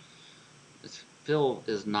 Phil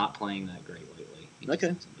is not playing that great lately.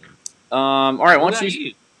 Okay. All right. What about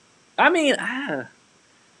you? I mean,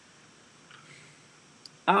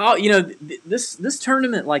 this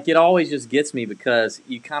tournament, like, it always just gets me because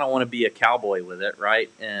you kind of want to be a cowboy with it,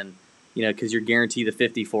 right? And because you're guaranteed the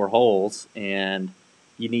 54 holes and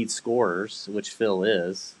you need scorers, which Phil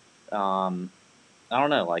is. I don't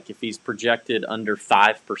know, like, if he's projected under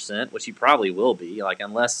 5%, which he probably will be, like,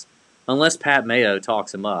 unless Pat Mayo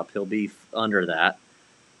talks him up, he'll be under that.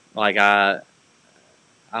 Like, I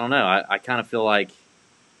don't know. I kind of feel like,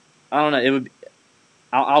 I don't know. It would.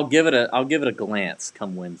 I'll give it a glance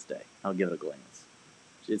come Wednesday. I'll give it a glance.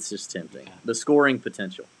 It's just tempting. Okay. The scoring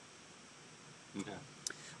potential. Okay.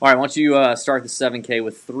 All right. Why don't you start the 7K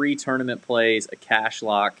with 3 tournament plays, a cash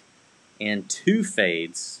lock, and 2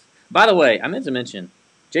 fades. By the way, I meant to mention,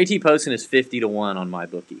 JT Poston is 50-1 on my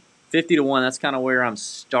bookie. 50-1. That's kind of where I'm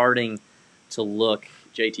starting to look.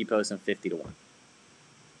 JT Poston 50-1.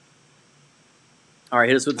 All right,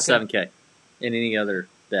 hit us with the 7K and any other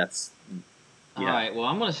bets. Yeah. All right. Well,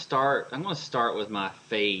 I'm going to start with my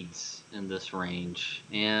fades in this range,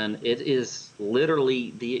 and it is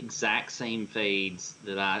literally the exact same fades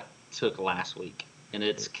that I took last week, and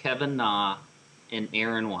it's Kevin Na and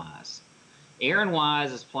Aaron Wise. Aaron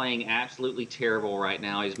Wise is playing absolutely terrible right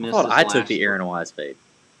now. He's missed. I took the Aaron Wise fade.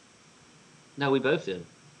 No, we both did.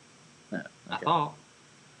 No, okay. I thought.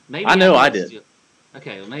 Maybe I know I did.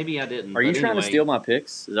 Okay, well, maybe I didn't. Are you trying to steal my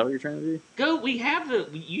picks? Is that what you're trying to do? We have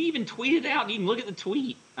you even tweeted out. You can look at the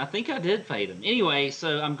tweet. I think I did fade him. Anyway,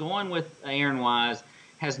 so I'm going with Aaron Wise.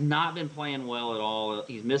 Has not been playing well at all.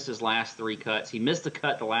 He's missed his last 3 cuts. He missed the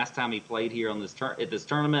cut the last time he played here on at this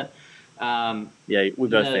tournament. Yeah, we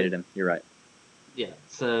both faded him. You're right. Yeah,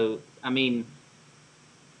 so, I mean,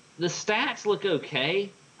 the stats look okay.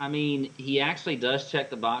 I mean, he actually does check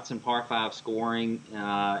the box in par 5 scoring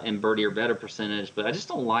and birdie or better percentage, but I just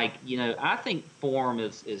don't like, I think form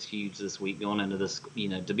is huge this week going into this,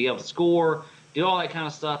 to be able to score, do all that kind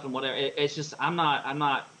of stuff and whatever. It's just I'm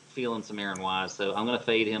not feeling some Aaron Wise, so I'm going to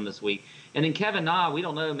fade him this week. And then Kevin Na, we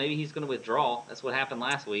don't know. Maybe he's going to withdraw. That's what happened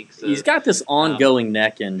last week. So, he's got this ongoing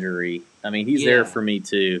neck injury. I mean, he's there for me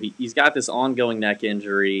too. He's got this ongoing neck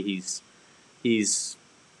injury. He's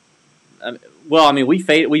well, I mean,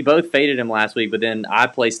 we both faded him last week, but then I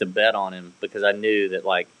placed a bet on him because I knew that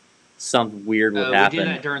like something weird would happen. We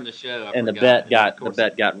did that during the show, and the bet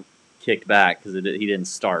got kicked back because he didn't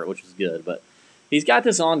start, which was good. But he's got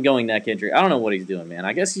this ongoing neck injury. I don't know what he's doing, man.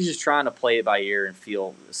 I guess he's just trying to play it by ear and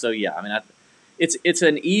feel. So yeah, I mean, it's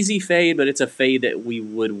an easy fade, but it's a fade that we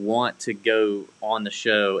would want to go on the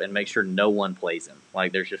show and make sure no one plays him.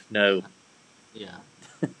 Like there's just no. Yeah.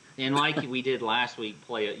 And like we did last week,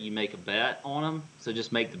 you make a bet on him, so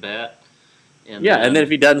just make the bet. And then if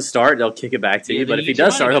he doesn't start, they'll kick it back to you. But if he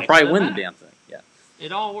does start, he'll probably win the damn thing. Yeah.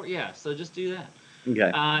 So just do that.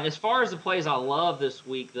 Okay. As far as the plays I love this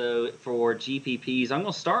week, though, for GPPs, I'm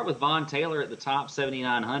going to start with Von Taylor at the top,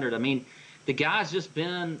 7,900. I mean, the guy's just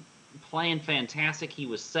been playing fantastic. He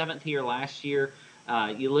was 7th here last year.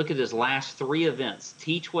 You look at his last 3 events,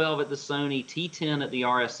 T12 at the Sony, T10 at the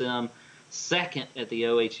RSM, 2nd at the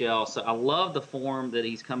OHL. So I love the form that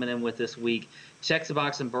he's coming in with this week. Checks the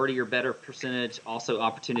box and birdie or better percentage, also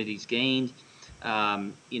opportunities gained. I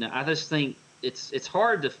just think it's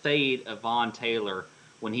hard to fade a Von Taylor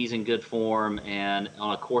when he's in good form and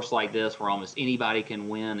on a course like this where almost anybody can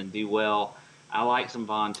win and do well. I like some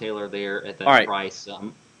Von Taylor there at that price.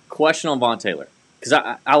 Question on Von Taylor,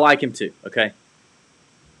 because I like him too, okay?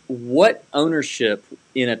 What ownership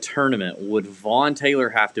in a tournament would Von Taylor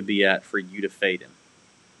have to be at for you to fade him?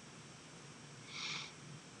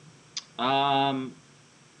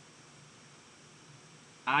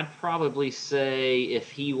 I'd probably say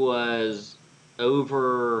if he was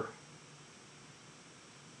over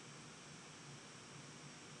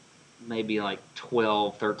maybe like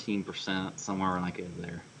 12, 13%, somewhere like over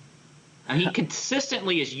there. And he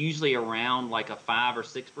consistently is usually around like a 5 or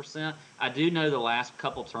 6%. I do know the last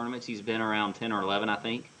couple tournaments he's been around 10 or 11, I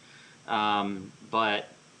think. But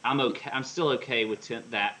I'm okay. I'm still okay with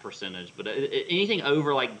that percentage. But anything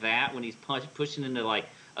over like that, when he's pushing into like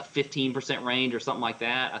a 15% range or something like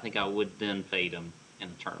that, I think I would then fade him in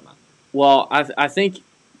the tournament. Well, I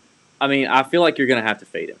feel like you're going to have to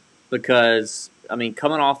fade him because, I mean,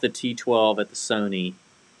 coming off the T12 at the Sony,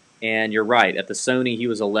 and you're right, at the Sony he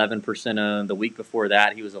was 11% owned. The week before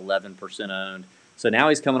that he was 11% owned. So now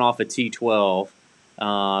he's coming off a T12,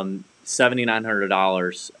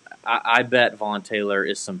 $7,900. I bet Von Taylor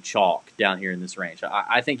is some chalk down here in this range.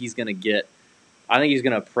 I think he's going to get. I think he's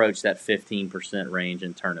going to approach that 15% range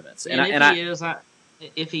in tournaments.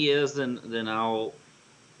 If he is, then I'll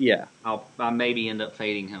maybe end up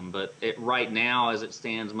fading him. But right now, as it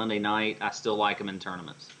stands Monday night, I still like him in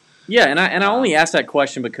tournaments. Yeah, and I only asked that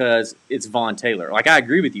question because it's Von Taylor. Like I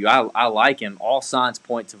agree with you. I like him. All signs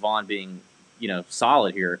point to Von being,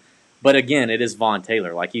 solid here. But again, it is Von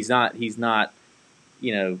Taylor. Like he's not a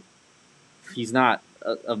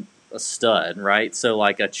stud, right? So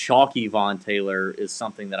like a chalky Von Taylor is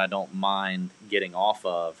something that I don't mind getting off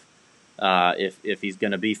of. If he's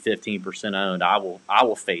going to be 15% owned, I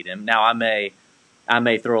will fade him. Now I may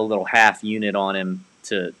throw a little half unit on him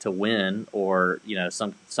to win, or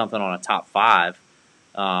something on a top 5.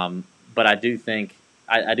 But I do think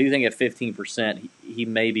at 15% he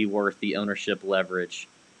may be worth the ownership leverage,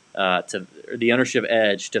 to the ownership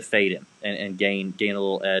edge to fade him and gain a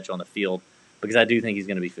little edge on the field, because I do think he's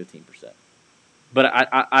going to be 15%. But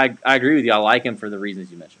I agree with you. I like him for the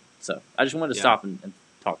reasons you mentioned. So I just wanted to stop and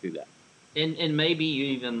talk through that. And maybe you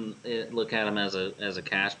even look at him as a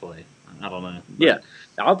cash play. I don't know. But, yeah,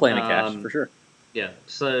 I'll play in a cash for sure. Yeah.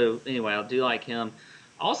 So anyway, I do like him.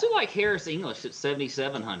 I also like Harris English at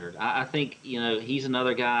 7,700. I think he's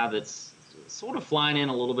another guy that's sort of flying in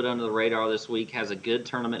a little bit under the radar this week. Has a good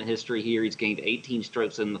tournament history here. He's gained 18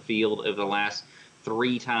 strokes in the field over the last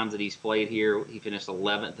 3 times that he's played here. He finished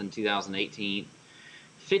 11th in 2018.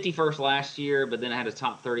 51st last year, but then I had a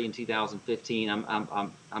top 30 in 2015.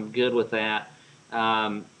 I'm good with that.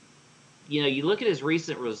 You look at his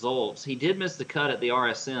recent results. He did miss the cut at the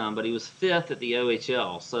RSM, but he was 5th at the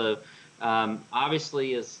OHL. So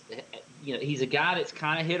obviously, he's a guy that's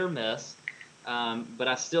kind of hit or miss. But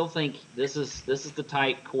I still think this is the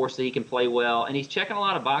type course that he can play well, and he's checking a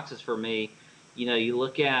lot of boxes for me. You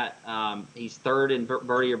look at he's 3rd in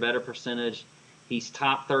birdie or better percentage. He's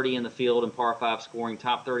top 30 in the field in par 5 scoring,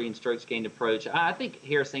 top 30 in strokes gained approach. I think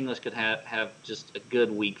Harris English could have just a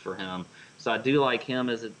good week for him. So I do like him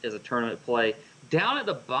as a tournament play. Down at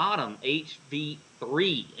the bottom,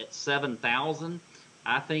 HV3 at 7,000.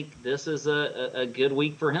 I think this is a good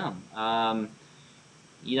week for him.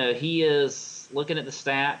 he is looking at the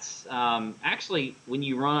stats. Actually, when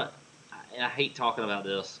you run, and I hate talking about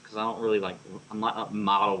this because I don't really I'm not a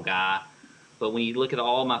model guy, but when you look at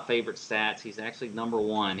all my favorite stats, he's actually number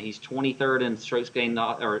 1. He's 23rd in strokes gained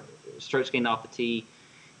off the tee.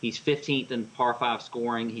 He's 15th in par 5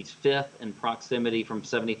 scoring. He's 5th in proximity from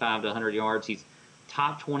 75 to 100 yards. He's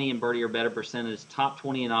top 20 in birdie or better percentage, top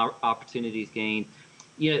 20 in opportunities gained.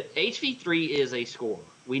 HV3 is a scorer.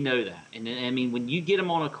 We know that. And I mean, when you get him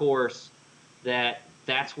on a course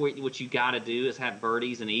that's what you got to do is have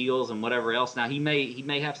birdies and eagles and whatever else. Now, he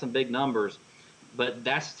may have some big numbers, but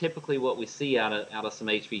that's typically what we see out of some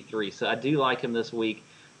HV3. So I do like him this week.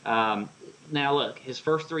 Now, look, his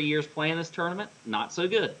first 3 years playing this tournament, not so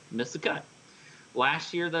good. Missed the cut.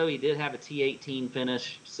 Last year, though, he did have a T18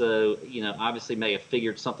 finish, so, obviously may have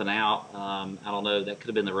figured something out. I don't know. That could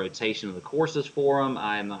have been the rotation of the courses for him.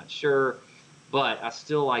 I am not sure. But I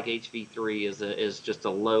still like HV3 as just a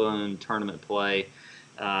low-owned tournament play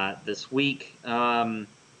this week. What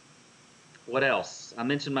else? I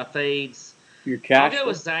mentioned my fades. Your cash. I'll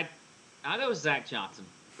go with Zach Johnson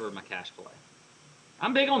for my cash play.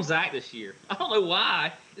 I'm big on Zach this year. I don't know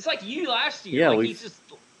why. It's like you last year. Yeah, we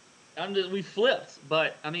flipped.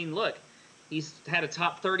 But I mean, look, he's had a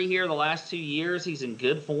top 30 here the last 2 years. He's in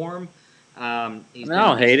good form. I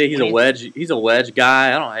don't hate it. He's a wedge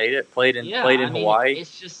guy. I don't hate it. Played in Hawaii.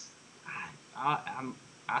 It's just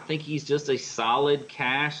I think he's just a solid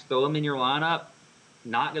cash. Throw him in your lineup.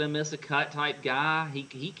 Not going to miss a cut type guy.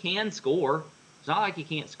 He can score. It's not like he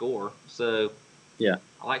can't score. So yeah,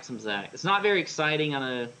 I like some Zach. It's not very exciting. I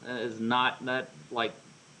know it's not that like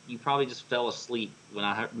you probably just fell asleep when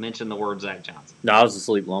I mentioned the word Zach Johnson. No, I was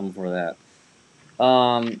asleep long before that.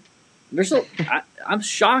 I'm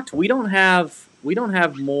shocked we don't have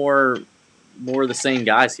more of the same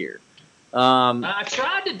guys here. I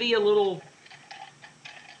tried to be a little,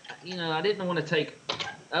 I didn't want to take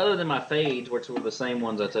other than my fades, which were the same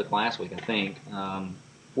ones I took last week, I think.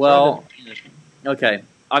 Okay.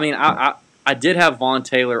 I mean, I did have Vaughn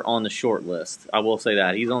Taylor on the short list. I will say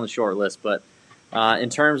that he's on the short list, but in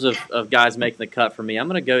terms of guys making the cut for me, I'm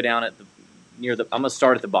going to go down I'm going to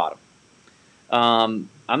start at the bottom. I'm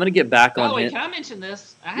going to get back on him. Can I mention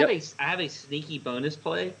this? I have a sneaky bonus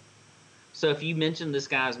play. So if you mention this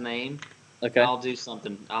guy's name, okay, I'll do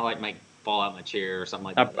something. I'll make fall out my chair or something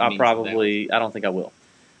like that. I don't think I will.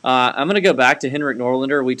 I'm going to go back to Henrik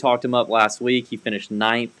Norlander. We talked him up last week. He finished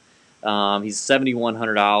 9th. He's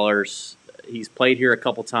 $7,100. He's played here a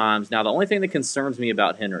couple times. Now, the only thing that concerns me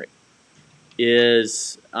about Henrik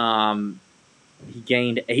is he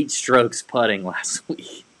gained 8 strokes putting last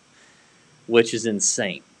week, which is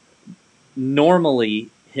insane. Normally,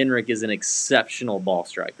 Henrik is an exceptional ball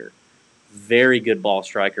striker. Very good ball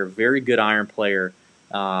striker, very good iron player,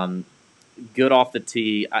 good off the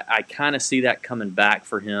tee. I kind of see that coming back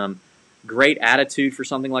for him. Great attitude for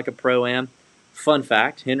something like a Pro-Am. Fun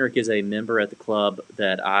fact, Henrik is a member at the club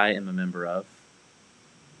that I am a member of.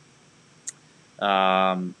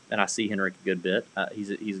 And I see Henrik a good bit.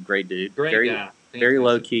 He's a great dude. Great guy. Very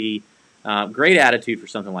low-key. Great attitude for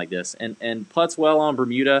something like this. And putts well on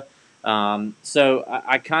Bermuda. So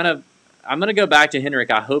I'm going to go back to Henrik.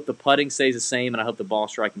 I hope the putting stays the same, and I hope the ball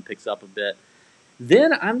striking picks up a bit.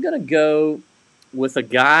 Then I'm going to go with a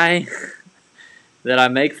guy that I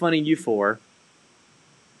make fun of you for,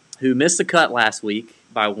 who missed the cut last week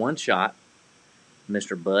by 1 shot,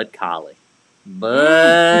 Mr. Bud Colley.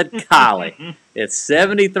 Bud Colley. It's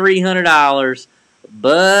 $7,300.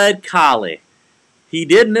 Bud Colley. He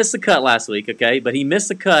did miss the cut last week, okay, but he missed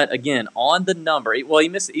the cut again on the number. Well, he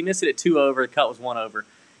missed it at 2 over. The cut was 1 over.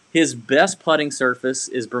 His best putting surface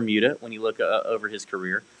is Bermuda when you look over his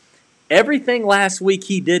career. Everything last week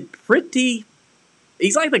he did pretty.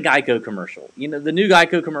 He's like the Geico commercial. The new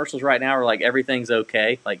Geico commercials right now are like everything's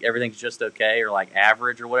okay, like everything's just okay, or like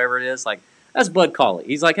average or whatever it is. Like that's Bud Colley.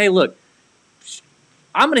 He's like, hey, look,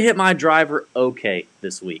 I'm gonna hit my driver okay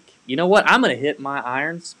this week. You know what? I'm gonna hit my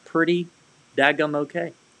irons pretty dadgum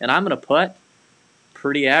okay, and I'm gonna putt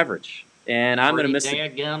pretty average, and I'm gonna miss.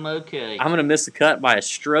 Okay. I'm gonna miss the cut by a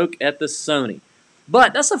stroke at the Sony.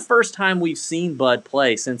 But that's the first time we've seen Bud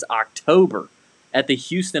play since October at the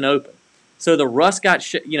Houston Open. So the rust got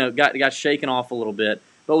shaken off a little bit.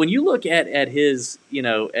 But when you look at his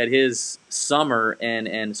summer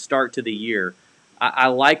and start to the year, I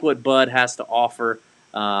like what Bud has to offer.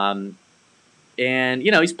 And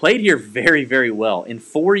he's played here very, very well. In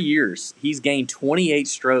 4 years, he's gained 28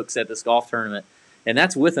 strokes at this golf tournament, and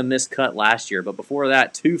that's with a missed cut last year. But before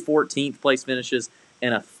that, 2 14th place finishes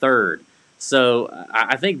and a 3rd. So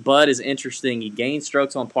I think Bud is interesting. He gained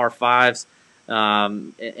strokes on par 5s.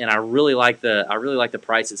 And I really like the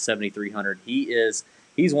price at 7,300. He's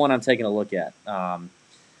one I'm taking a look at.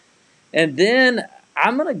 And then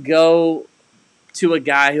I'm gonna go to a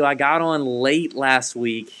guy who I got on late last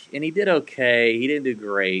week, and he did okay. He didn't do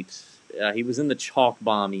great. He was in the chalk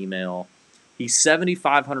bomb email. He's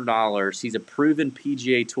 $7,500. He's a proven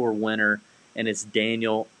PGA Tour winner, and it's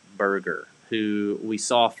Daniel Berger, who we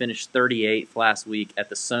saw finish 38th last week at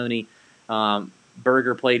the Sony.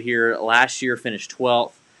 Berger played here last year, finished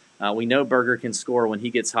 12th. We know Berger can score when he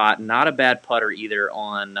gets hot. Not a bad putter either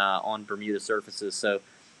on Bermuda surfaces. So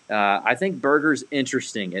I think Berger's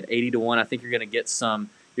interesting at 80-1. I think you're going to get some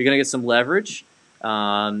leverage.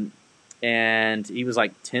 And he was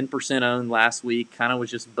like 10% owned last week. Kind of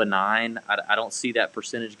was just benign. I don't see that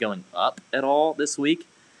percentage going up at all this week.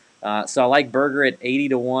 So I like Berger at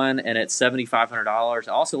 80-1 and at $7,500.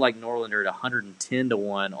 I also like Norlander at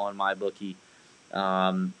 110-1 on my bookie.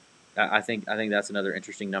 I think that's another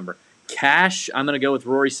interesting number. Cash, I'm going to go with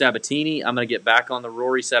Rory Sabatini. I'm going to get back on the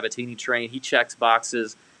Rory Sabatini train. He checks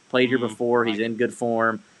boxes. Played here before. He's in good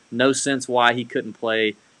form. No sense why he couldn't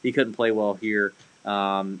play. He couldn't play well here. So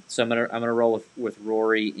I'm gonna roll with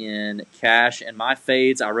Rory in cash. And my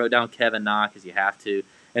fades, I wrote down Kevin Na because you have to,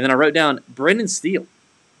 and then I wrote down Brendan Steele.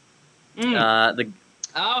 I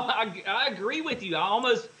agree with you. I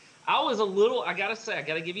was a little. I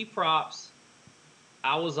gotta give you props.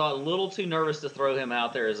 I was a little too nervous to throw him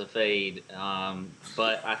out there as a fade,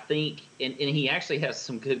 but I think, and he actually has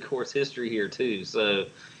some good course history here too. So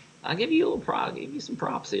I'll give you a little prop. Give you some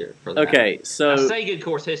props here for that. Okay, so I say good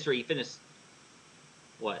course history. He finished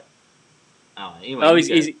what? Oh,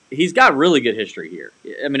 anyway. He's got really good history here.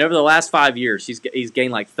 I mean, over the last 5 years, he's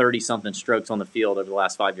gained like 30-something strokes on the field over the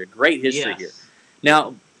last 5 years. Great history here.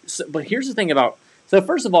 Now, but here's the thing about. So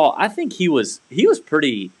first of all, I think he was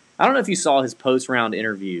pretty. I don't know if you saw his post-round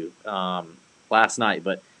interview last night,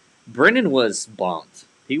 but Brendan was bummed.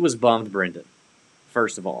 He was bummed, Brendan,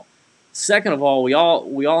 first of all. Second of all, we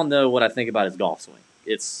all know what I think about his golf swing.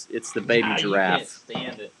 It's the baby giraffe. You can't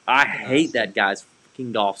stand it. I hate that guy's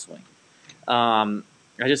fucking golf swing. I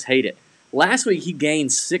just hate it. Last week, he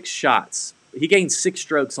gained 6 shots. He gained 6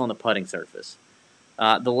 strokes on the putting surface.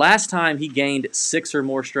 The last time he gained 6 or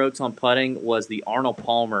more strokes on putting was the Arnold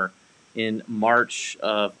Palmer in March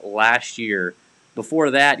of last year.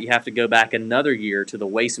 Before that, you have to go back another year to the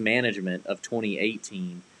Waste Management of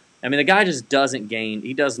 2018. I mean, the guy just doesn't gain.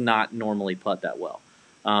 He does not normally putt that well.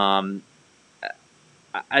 I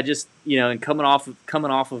just, and coming off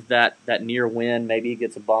of that near win, maybe he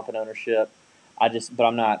gets a bump in ownership. But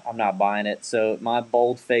I'm not buying it. So my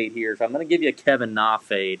bold fade here, if I'm going to give you a Kevin Na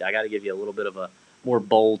fade, I got to give you a little bit of a more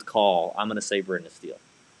bold call. I'm going to say Brendan Steele.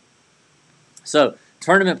 So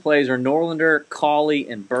tournament plays are Norlander, Cawley,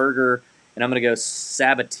 and Berger, and I'm going to go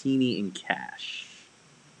Sabatini and cash.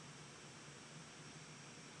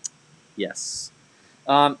 Yes.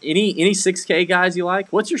 Any 6K guys you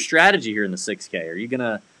like? What's your strategy here in the 6K? Are you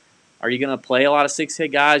gonna play a lot of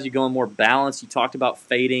 6K guys? You going more balanced? You talked about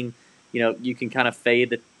fading. You can kind of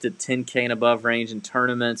fade the 10K and above range in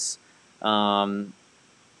tournaments. How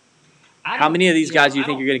many of these guys do you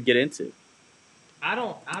think you're going to get into? I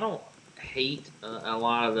don't hate a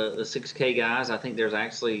lot of the 6K guys. I think there's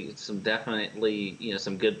actually some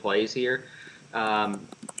good plays here. I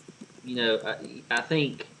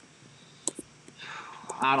think.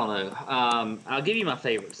 I don't know. I'll give you my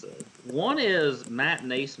favorites, though. One is Matt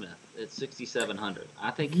Naismith at 6,700.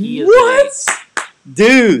 I think he is. What?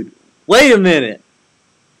 Dude, wait a minute.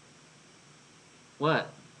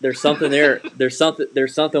 What? There's something there. There's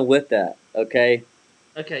something with that. Okay.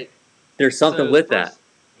 Okay. There's something with that.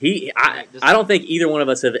 I don't think either one of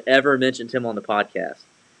us have ever mentioned him on the podcast,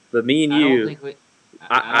 but me and you,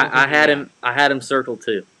 I had him circled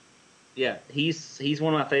too. Yeah, he's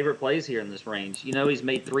one of my favorite plays here in this range. He's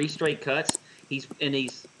made 3 straight cuts. 3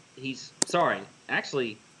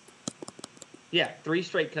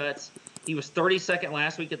 straight cuts. He was 32nd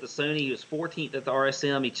last week at the Sony. He was 14th at the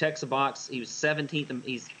RSM. He checks the box. He was 17th.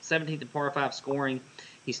 He's 17th in par 5 scoring.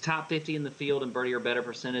 He's top 50 in the field in birdie or better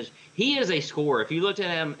percentage. He is a scorer. If you looked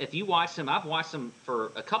at him, if you watched him, I've watched him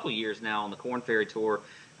for a couple years now on the Korn Ferry Tour.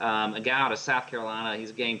 A guy out of South Carolina. He's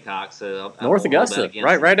a Gamecock, so North Augusta,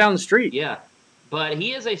 right down the street. Yeah, but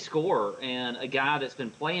he is a scorer and a guy that's been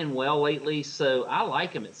playing well lately. So I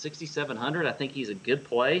like him at 6,700. I think he's a good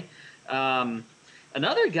play.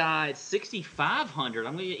 Another guy at 6,500.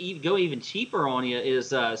 I'm going to go even cheaper on you.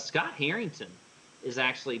 Is Scott Harrington has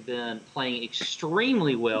actually been playing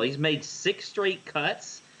extremely well. He's made 6 straight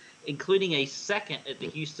cuts, including a second at the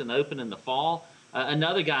Houston Open in the fall.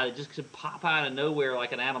 Another guy that just could pop out of nowhere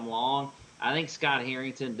like an Adam Long. I think Scott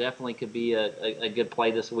Harrington definitely could be a good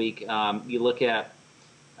play this week. You look at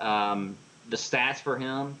the stats for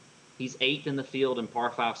him. He's 8th in the field in par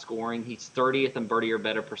 5 scoring. He's 30th in birdie or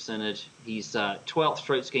better percentage. He's 12th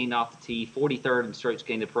strokes gained off the tee, 43rd in strokes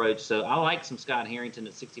gained approach. So I like some Scott Harrington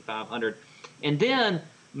at 6,500. And then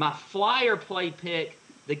my flyer play pick,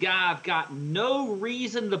 the guy I've got no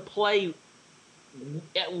reason to play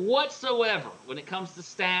whatsoever when it comes to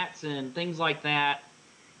stats and things like that,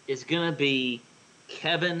 is going to be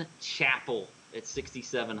Kevin Chappell at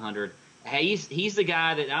 6,700. Hey, he's the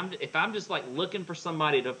guy that if I'm just like looking for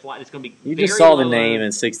somebody to fly, it's going to be. You just saw the name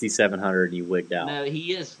in 6,700 and you wigged out. No,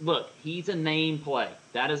 he is. Look, he's a name play.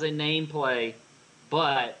 That is a name play.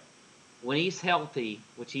 But when he's healthy,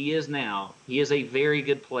 which he is now, he is a very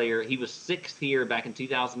good player. He was 6th here back in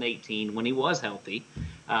 2018 when he was healthy.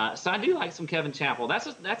 So I do like some Kevin Chappell. That's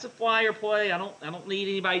a flyer play. I don't need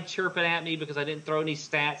anybody chirping at me because I didn't throw any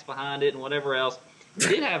stats behind it and whatever else. He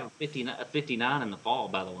did have a 59 in the fall,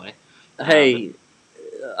 by the way. Hey,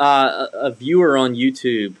 a viewer on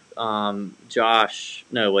YouTube, Josh,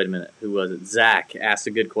 no, wait a minute, who was it? Zach asked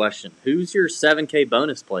a good question. Who's your 7K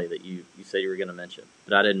bonus play that you said you were going to mention,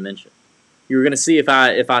 but I didn't mention? You were going to see if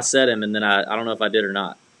I said him, and then I don't know if I did or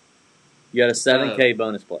not. You got a 7K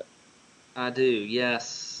bonus play. I do,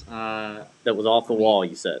 yes. That was off the wall,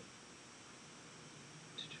 you said.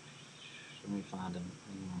 Let me find him.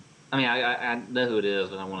 I mean, I know who it is,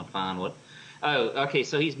 but I want to find what. Oh, okay.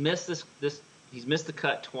 So he's missed he's missed the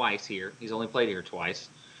cut twice here. He's only played here twice,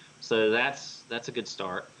 so that's a good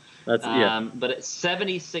start. That's yeah. But at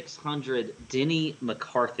 7,600, Denny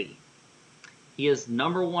McCarthy. He is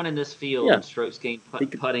number 1 in this field in strokes gained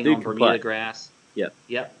putting on Bermuda grass. Yep.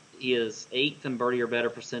 Yep. He is 8th in birdie or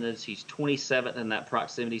better percentage. He's 27th in that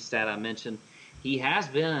proximity stat I mentioned. He has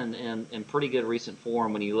been in pretty good recent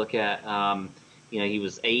form when you look at. He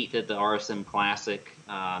was 8th at the RSM Classic,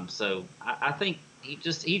 so I think he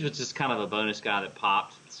was just kind of a bonus guy that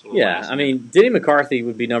popped. Yeah, I mean, Denny McCarthy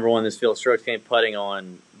would be number 1 in this field, strokes gained putting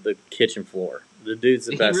on the kitchen floor. The dude's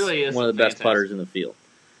the best, really is one of the best putters in the field.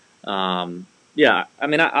 Yeah, I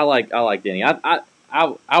mean, I like Denny.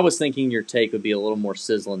 I was thinking your take would be a little more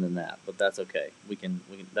sizzling than that, but that's okay. We can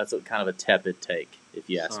that's kind of a tepid take, if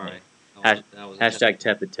you ask me. Hashtag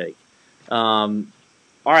tepid take.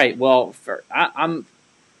 All right, well,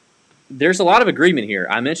 there's a lot of agreement here.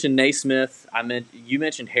 I mentioned Naismith. You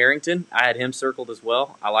mentioned Harrington. I had him circled as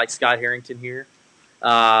well. I like Scott Harrington here.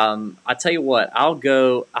 I tell you what, I'll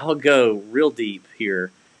go real deep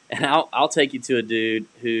here, and I'll take you to a dude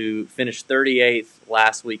who finished 38th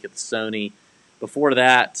last week at the Sony. Before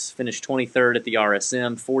that, finished 23rd at the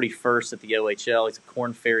RSM, 41st at the OHL. He's a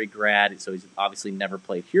Korn Ferry grad, so he's obviously never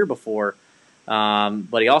played here before.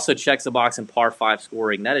 But he also checks the box in par 5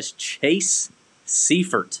 scoring. That is Chase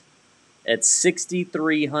Seifert at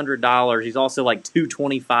 $6,300. He's also like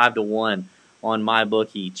 225 to 1 on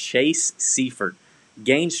MyBookie. Chase Seifert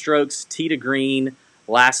gained strokes tee to green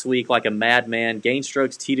last week like a madman. Gained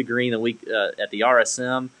strokes tee to green the week at the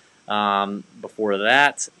RSM. Before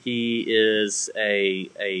that, he is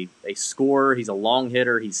a scorer. He's a long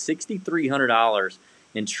hitter. He's $6,300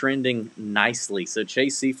 and trending nicely. So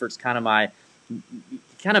Chase Seifert's kind of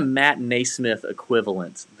Matt Naismith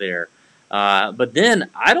equivalent there. But then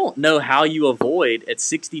I don't know how you avoid at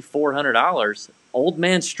 $6,400 Old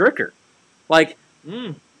Man Stricker. Like,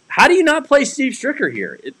 how do you not play Steve Stricker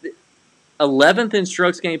here? 11th in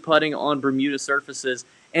strokes gained putting on Bermuda surfaces.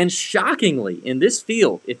 And shockingly, in this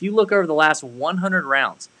field, if you look over the last 100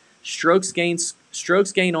 rounds, strokes gained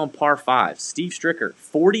on par 5, Steve Stricker,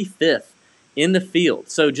 45th in the field.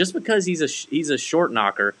 So just because he's a short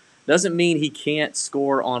knocker doesn't mean he can't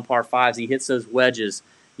score on par 5s. He hits those wedges.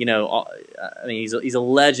 I mean, he's a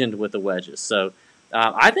legend with the wedges. So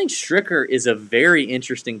I think Stricker is a very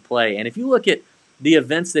interesting play. And if you look at the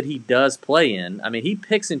events that he does play in, I mean, he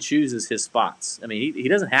picks and chooses his spots. I mean, he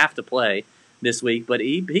doesn't have to play this week, but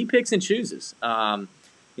he picks and chooses.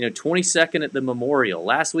 22nd at the Memorial.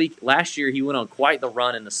 Last year, he went on quite the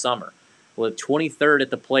run in the summer. With 23rd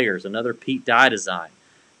at the Players, another Pete Dye design.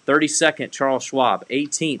 32nd, Charles Schwab.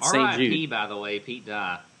 18th, St. Jude. R.I.P., by the way, Pete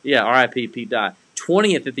Dye. Yeah, R.I.P., Pete Dye.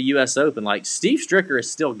 20th at the U.S. Open. Like, Steve Stricker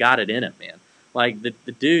has still got it in him, man. Like, the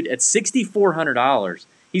dude, at $6,400,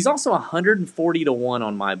 he's also 140 to 1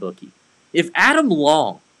 on MyBookie. If Adam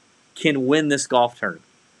Long can win this golf tournament,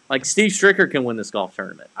 like Steve Stricker can win this golf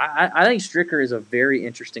tournament, I think Stricker is a very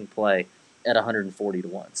interesting play at 140 to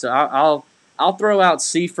 1. So I'll throw out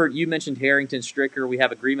Seifert. You mentioned Harrington, Stricker. We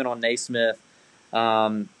have agreement on Naismith.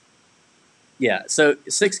 Yeah, so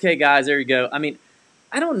 6K guys, there you go. I mean,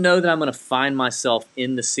 I don't know that I'm going to find myself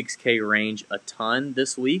in the 6K range a ton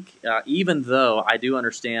this week, even though I do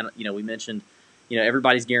understand, we mentioned,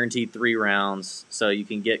 everybody's guaranteed 3 rounds, so you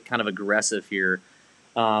can get kind of aggressive here.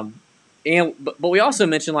 But we also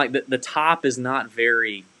mentioned, like, the top is not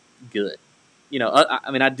very good.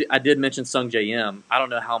 I did mention Sung J M. I don't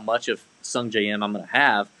know how much of Sung J M I'm going to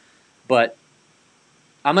have, but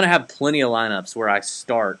I'm going to have plenty of lineups where I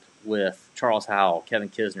start with Charles Howell, Kevin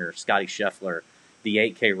Kisner, Scotty Scheffler, the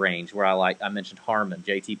 8K range where I mentioned Harmon,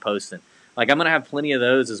 JT Poston. Like, I'm going to have plenty of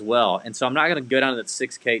those as well. And so I'm not going to go down to that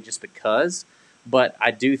 6K just because, but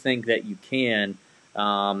I do think that you can.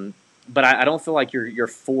 But I don't feel like you're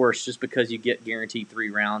forced just because you get guaranteed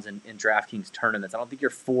 3 rounds in DraftKings tournaments. I don't think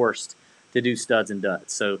you're forced to do studs and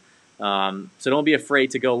duds. So don't be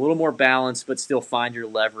afraid to go a little more balanced, but still find your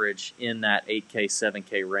leverage in that 8K,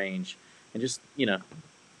 7K range, and just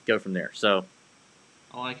go from there. So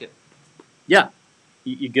I like it. Yeah,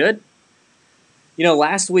 you good?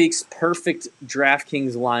 Last week's perfect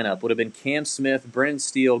DraftKings lineup would have been Cam Smith, Brennan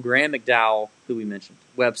Steele, Graham McDowell, who we mentioned,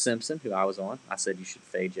 Webb Simpson, who I was on. I said you should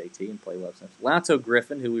fade JT and play Webb Simpson. Lanto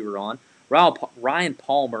Griffin, who we were on. Ryan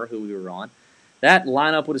Palmer, who we were on. That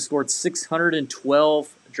lineup would have scored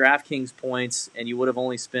 612 DraftKings points, and you would have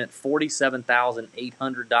only spent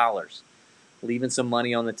 $47,800, leaving some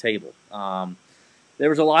money on the table. There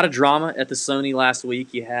was a lot of drama at the Sony last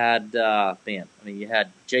week. You had, you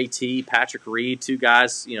had JT, Patrick Reed, 2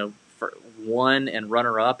 guys, won and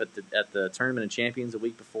runner-up at the Tournament of Champions the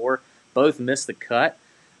week before. Both missed the cut.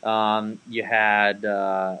 You had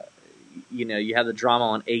the drama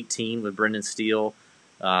on 18 with Brendan Steele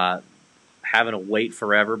having to wait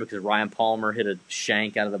forever because Ryan Palmer hit a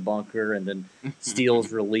shank out of the bunker, and then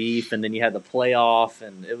Steele's relief, and then you had the playoff,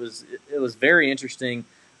 and it was very interesting.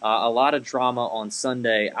 A lot of drama on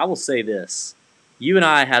Sunday. I will say this. You and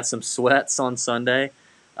I had some sweats on Sunday.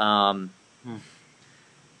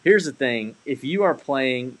 Here's the thing. If you are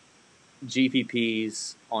playing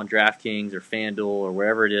GPPs on DraftKings or FanDuel or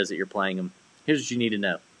wherever it is that you're playing them, here's what you need to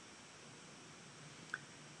know.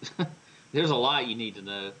 There's a lot you need to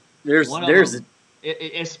know.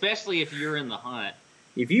 Especially if you're in the hunt.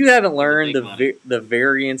 If you haven't learned the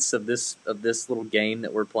variance of this little game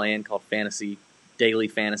that we're playing called Daily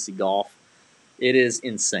Fantasy Golf, it is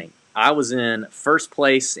insane. I was in first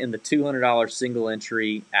place in the $200 single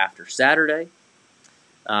entry after Friday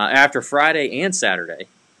and Saturday.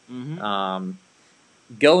 Mm-hmm.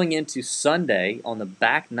 Going into Sunday on the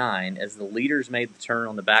back 9, as the leaders made the turn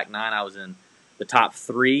on the back 9, I was in the top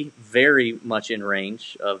 3, very much in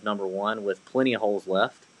range of number 1 with plenty of holes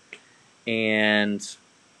left. And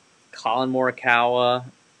Colin Morikawa,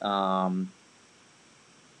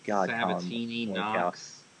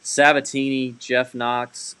 Sabatini, Jeff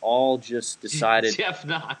Knox, all just decided. Jeff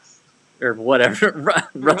Knox. Or whatever.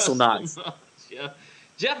 Russell Knox.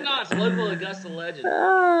 Jeff Knox, local Augusta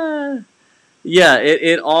legend.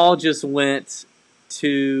 It all just went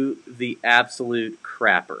to the absolute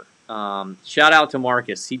crapper. Shout out to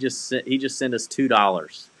Marcus. He just sent us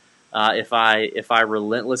 $2 if I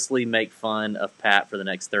relentlessly make fun of Pat for the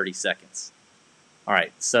next 30 seconds. All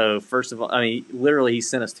right, so first of all, literally he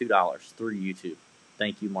sent us $2 through YouTube.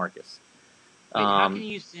 Thank you, Marcus. Wait, how can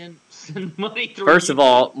you send money through First YouTube? of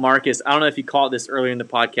all, Marcus, I don't know if you caught this earlier in the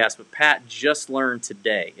podcast, but Pat just learned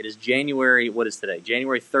today. It is what is today?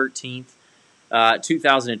 January 13th,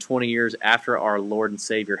 2020 years after our Lord and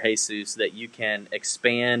Savior Jesus, that you can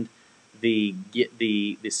expand the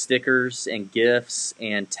stickers and GIFs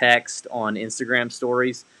and text on Instagram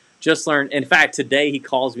stories. Just learned. In fact, today he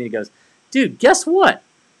calls me and goes, "Dude, guess what?"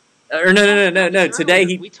 Or no. Today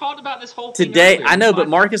we talked about this whole thing today. Earlier. I know, but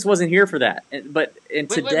Marcus wasn't here for that. But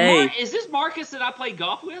today, is this Marcus that I play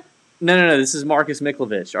golf with? No. This is Marcus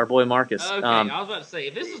Miklovich, our boy Marcus. Okay, I was about to say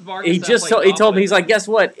if this is Marcus, he told me, he's like, "Guess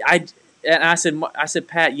what?" I said,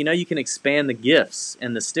 Pat, you can expand the GIFs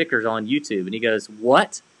and the stickers on YouTube, and he goes,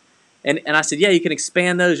 "What?" And I said, "Yeah, you can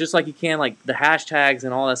expand those just like you can like the hashtags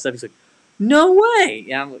and all that stuff." He's like, "No way!"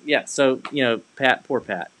 Yeah. So Pat, poor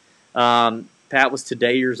Pat. Pat was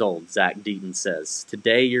today years old, Zach Deaton says.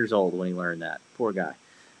 Today years old when he learned that. Poor guy.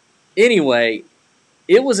 Anyway,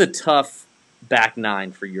 it was a tough back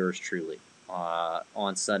 9 for yours truly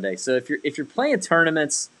on Sunday. So if you're playing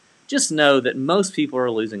tournaments, just know that most people are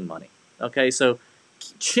losing money. Okay, so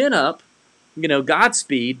chin up,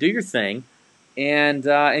 Godspeed, do your thing, and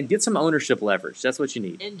get some ownership leverage. That's what you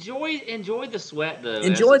need. Enjoy the sweat though.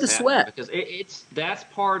 Enjoy the sweat because that's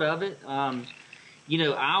part of it.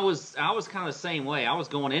 I was kind of the same way. I was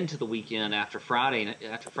going into the weekend after Friday.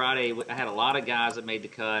 After Friday, I had a lot of guys that made the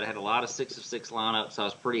cut. I had a lot of 6 of 6 lineups. So I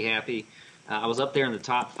was pretty happy. I was up there in the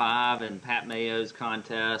top 5 in Pat Mayo's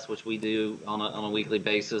contest, which we do on a weekly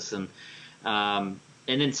basis, and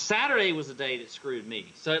then Saturday was the day that screwed me.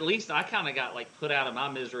 So at least I kind of got like put out of my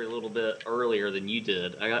misery a little bit earlier than you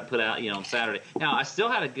did. I got put out, on Saturday. Now I still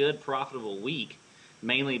had a good, profitable week,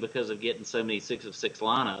 mainly because of getting so many 6 of 6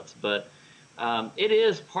 lineups. But it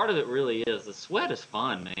is, part of it really is, the sweat is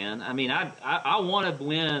fun, man. I mean, I want to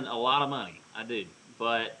win a lot of money. I do.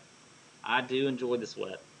 But I do enjoy the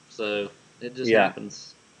sweat. So it just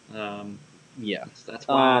happens. That's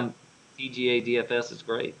why PGA DFS is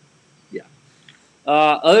great. Yeah.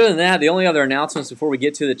 Other than that, the only other announcements before we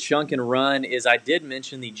get to the chunk and run is I did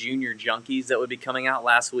mention the Junior Junkies that would be coming out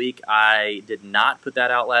last week. I did not put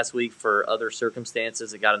that out last week for other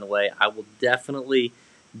circumstances that got in the way. I will definitely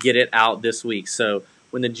get it out this week. So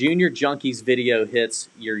when the Junior Junkies video hits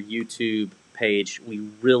your YouTube page, we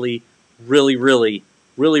really, really, really,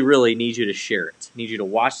 really, really need you to share it. Need you to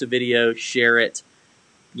watch the video, share it.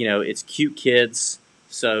 It's cute kids,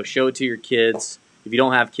 so show it to your kids. If you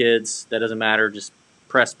don't have kids, that doesn't matter. Just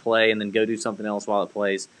press play and then go do something else while it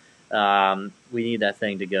plays. We need that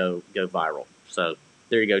thing to go viral. So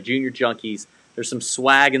there you go, Junior Junkies. There's some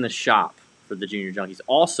swag in the shop for the Junior Junkies.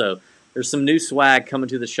 Also, there's some new swag coming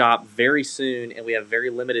to the shop very soon, and we have very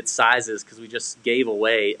limited sizes because we just gave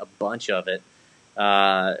away a bunch of it.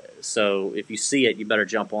 So if you see it, you better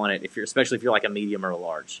jump on it. Especially if you're like a medium or a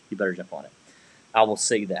large, you better jump on it. I will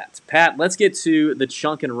say that. Pat, let's get to the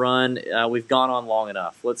chunk and run. We've gone on long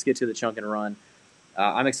enough. Let's get to the chunk and run.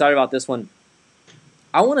 I'm excited about this one.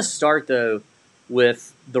 I want to start, though,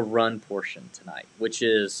 with the run portion tonight, which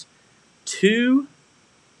is 2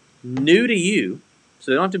 new to you,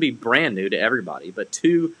 so they don't have to be brand new to everybody, but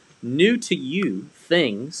 2 new to you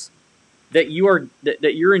things that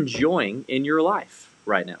you're enjoying in your life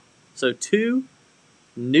right now. So 2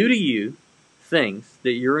 new to you things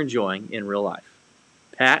that you're enjoying in real life.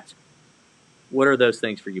 Pat, what are those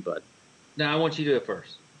things for you, bud? No, I want you to do it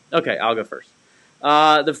first. Okay, I'll go first.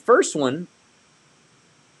 The first one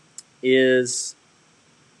is,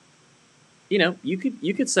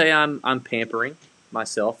 you could say I'm pampering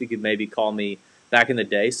myself. You could maybe call me, back in the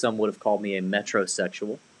day, some would have called me a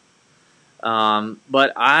metrosexual.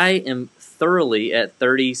 But I am thoroughly, at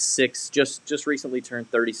 36, just recently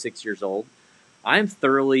turned 36 years old, I am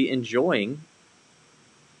thoroughly enjoying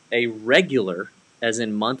a regular, as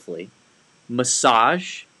in monthly,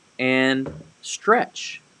 massage and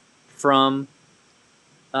stretch from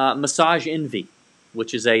Massage Envy,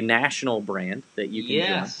 which is a national brand that you can join.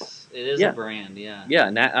 Yes, it is a brand, yeah.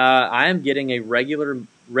 Yeah, I am getting a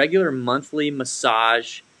regular monthly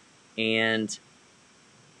massage and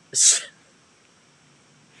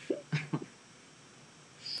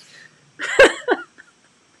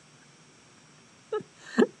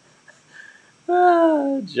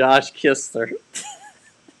Josh Kistler.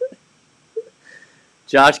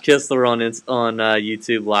 Josh Kistler on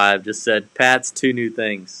YouTube Live just said Pat's 2 new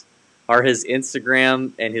things are his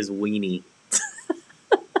Instagram and his weenie.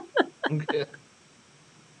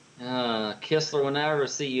 Kistler, when I ever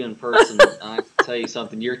see you in person, I have to tell you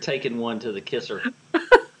something. You're taking one to the kisser.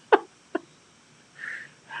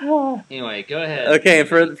 Anyway, go ahead. Okay,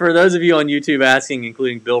 for those of you on YouTube asking,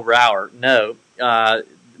 including Bill Brower, no,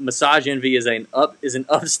 Massage Envy is an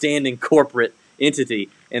upstanding corporate entity,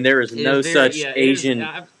 and there is no such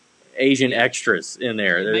Asian extras in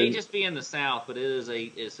there. It may just be in the South, but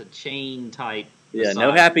it's a chain type. Yeah,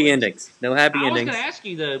 no happy endings. No happy endings. I was going to ask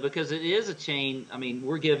you though, because it is a chain. I mean,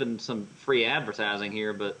 we're giving some free advertising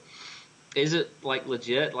here, but is it like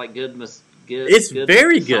legit, like good? It's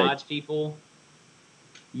very good. Massage people.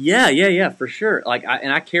 Yeah, for sure. Like,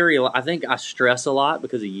 I carry a lot. I think I stress a lot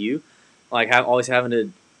because of you. Like, I'm always having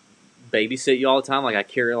to babysit you all the time. Like, I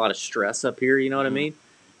carry a lot of stress up here. You know what I mean?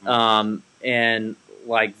 And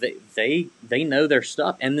like they know their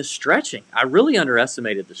stuff. And the stretching, I really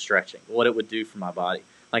underestimated the stretching, what it would do for my body,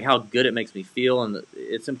 like how good it makes me feel, and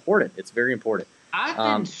it's important. It's very important. I've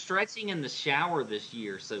been stretching in the shower this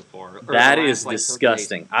year so far. That is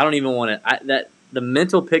disgusting. I don't even want to. The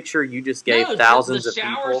mental picture you just gave thousands of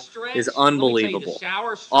people is unbelievable.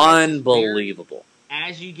 Unbelievable.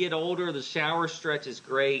 As you get older, the shower stretch is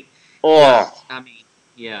great. Oh, I mean,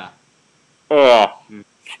 yeah. Oh,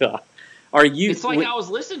 God. Are you? It's like I was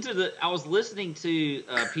listening to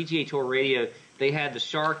PGA Tour Radio. They had the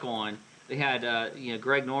Shark on. They had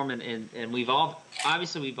Greg Norman, and we've all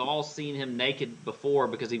seen him naked before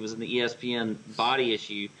because he was in the ESPN body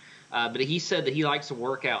issue. But he said that he likes to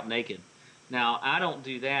work out naked. Now I don't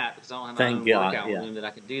do that because I don't have my own workout room that I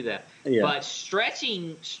can do that. Yeah. But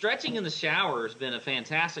stretching in the shower has been a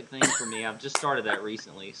fantastic thing for me. I've just started that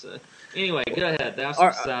recently. So anyway, go ahead. That's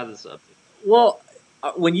beside the subject. Well,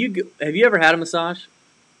 have you ever had a massage?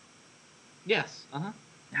 Yes.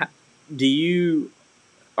 Do you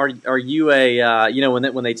are you a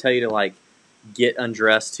when they tell you to like get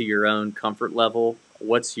undressed to your own comfort level?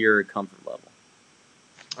 What's your comfort level?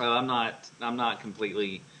 I'm not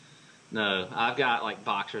completely. No, I've got like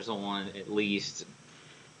boxers on at least.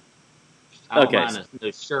 I don't Okay. mind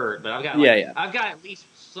no shirt, but Yeah. I've got at least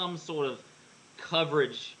some sort of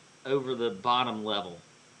coverage over the bottom level.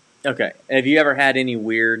 Okay. Have you ever had any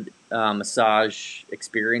weird massage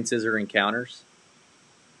experiences or encounters?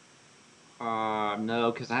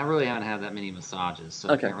 No, because I really haven't had that many massages, so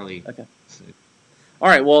Okay. I can't really. Okay. All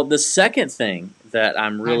right. Well, the second thing that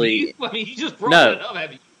I'm really Have you? I mean, you just brought it up,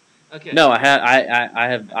 have you? Okay. No, I have. I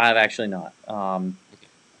have actually not. Okay.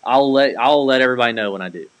 I'll let everybody know when I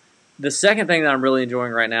do. The second thing that I'm really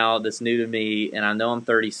enjoying right now that's new to me, and I know I'm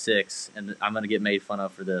 36, and I'm going to get made fun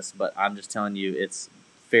of for this, but I'm just telling you, it's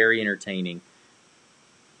very entertaining.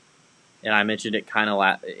 And I mentioned it kind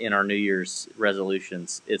of in our New Year's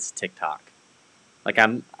resolutions. It's TikTok. Like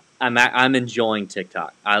I'm enjoying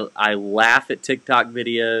TikTok. I laugh at TikTok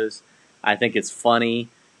videos. I think it's funny.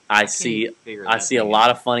 I see a lot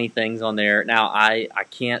of funny things on there. Now I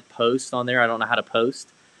can't post on there. I don't know how to post.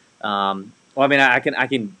 Well, I mean I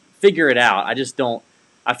can figure it out. I just don't.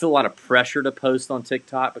 I feel a lot of pressure to post on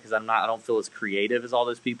TikTok because I don't feel as creative as all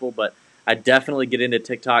those people. But I definitely get into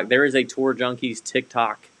TikTok. There is a Tour Junkies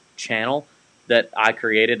TikTok channel that I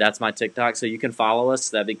created. That's my TikTok, so you can follow us.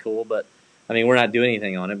 That'd be cool. But I mean, we're not doing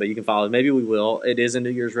anything on it, but you can follow it. Maybe we will. It is a New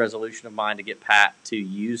Year's resolution of mine to get Pat to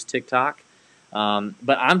use TikTok.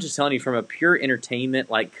 But I'm just telling you, from a pure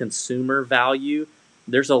entertainment, like consumer value,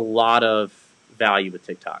 there's a lot of value with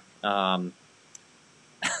TikTok.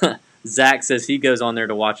 Zach says he goes on there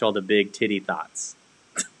to watch all the big titty thoughts.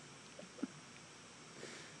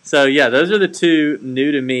 So, yeah, those are the two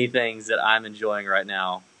new to me things that I'm enjoying right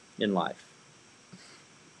now in life.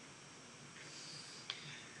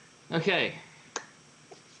 Okay.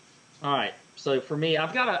 All right. So for me,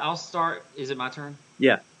 I'll start. Is it my turn?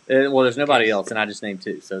 Yeah. Well, there's nobody else, and I just named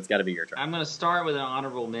two, so it's got to be your turn. I'm going to start with an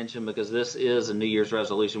honorable mention because this is a New Year's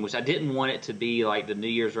resolution, which I didn't want it to be like the New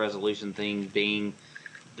Year's resolution thing being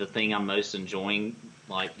the thing I'm most enjoying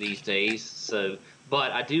like these days. So,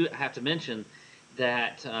 but I do have to mention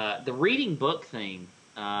that the reading book thing.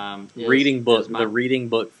 Reading book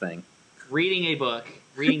thing. Reading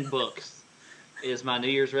books. Is my New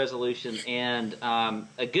Year's resolution, and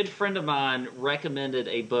a good friend of mine recommended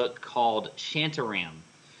a book called Shantaram,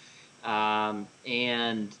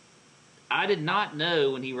 and I did not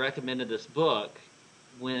know when he recommended this book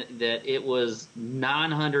that it was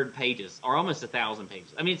 900 pages or almost 1,000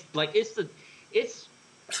 pages. I mean, it's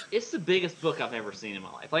the biggest book I've ever seen in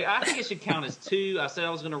my life. Like I think it should count as 2. I said I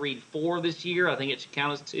was going to read 4 this year. I think it should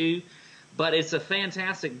count as 2. But it's a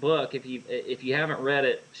fantastic book. If you haven't read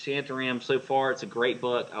it, Shantaram so far, it's a great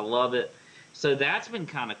book. I love it. So that's been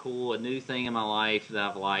kind of cool. A new thing in my life that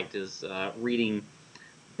I've liked is reading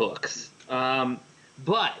books.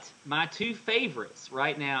 But my 2 favorites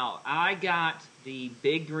right now, I got the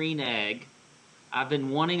Big Green Egg. I've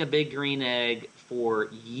been wanting a Big Green Egg for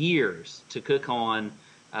years to cook on.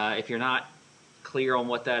 If you're not clear on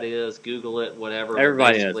what that is, Google it, whatever.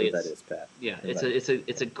 Everybody knows what that is, Pat. Yeah,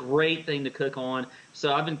 it's a great thing to cook on.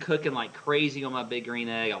 So I've been cooking like crazy on my Big Green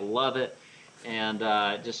Egg. I love it, and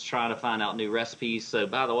just trying to find out new recipes. So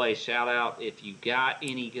by the way, shout out if you got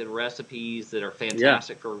any good recipes that are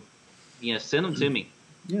fantastic for, send them to me.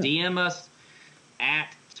 Yeah. DM us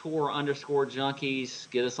at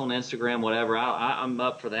Tour_Junkies. Get us on Instagram, whatever. I'm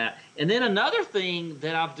up for that. And then another thing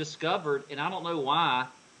that I've discovered, and I don't know why.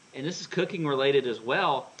 And this is cooking related as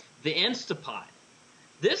well, the Instapot.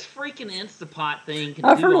 This freaking Instapot thing can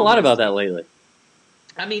I've heard a lot about that lately.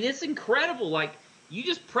 I mean, it's incredible. Like, you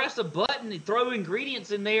just press a button and throw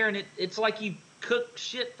ingredients in there, and it's like you cook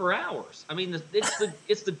shit for hours. I mean,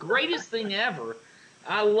 it's the greatest thing ever.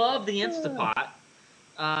 I love the Instapot.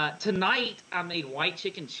 Tonight, I made white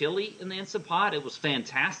chicken chili in the Instapot. It was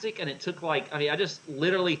fantastic, and it took I just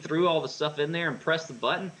literally threw all the stuff in there and pressed the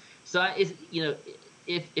button. So,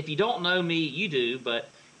 if you don't know me, you do, but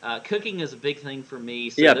cooking is a big thing for me.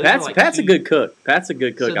 So yeah, Pat's a good cook. Pat's a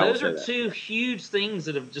good cook. So those are 2 huge things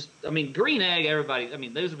that have just, Green Egg,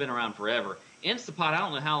 those have been around forever. Instapot, I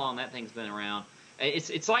don't know how long that thing's been around.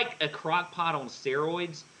 It's like a crock pot on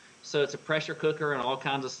steroids, so it's a pressure cooker and all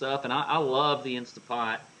kinds of stuff, and I love the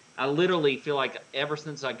Instapot. I literally feel like ever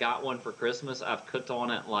since I got one for Christmas, I've cooked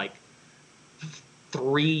on it like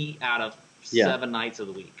 3 out of 7 nights of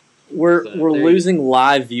the week. We're losing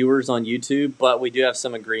live viewers on YouTube, but we do have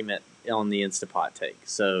some agreement on the Instapot take.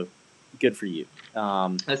 So good for you.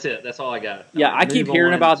 That's it. That's all I got. Yeah, I keep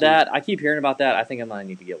hearing about that. I keep hearing about that. I think I might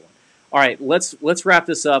need to get one. All right, let's wrap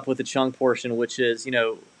this up with the chunk portion, which is,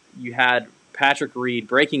 you had Patrick Reed,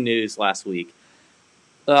 breaking news last week.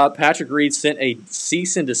 Patrick Reed sent a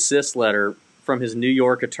cease and desist letter from his New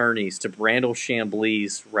York attorneys to Brandel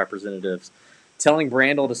Chamblee's representatives, telling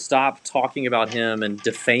Brandel to stop talking about him and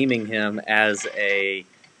defaming him as a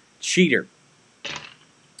cheater,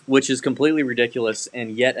 which is completely ridiculous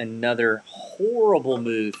and yet another horrible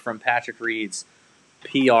move from Patrick Reed's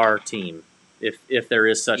PR team, if there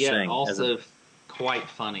is such thing. Also quite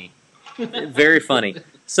funny. Very funny.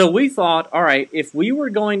 So we thought, all right, if we were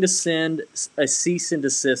going to send a cease and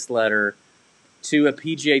desist letter to a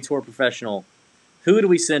PGA Tour professional, who would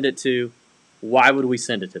we send it to? Why would we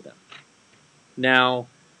send it to them? Now,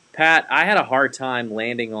 Pat, I had a hard time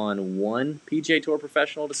landing on one PGA Tour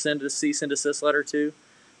professional to send a cease and desist letter to.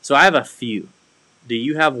 So I have a few. Do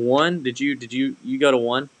you have one? Did you go to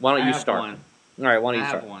one? Why don't you start? One. All right, why don't you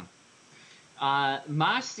start? I have one.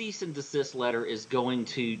 My cease and desist letter is going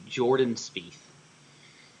to Jordan Spieth.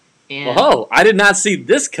 And, oh, I did not see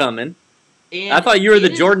this coming. I thought you were the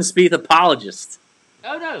Jordan Spieth apologist.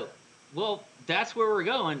 Oh, no. Well, that's where we're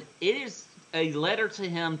going. It is a letter to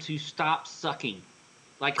him to stop sucking.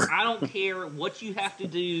 Like, I don't care what you have to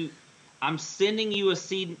do. I'm sending you a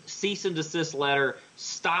cease and desist letter.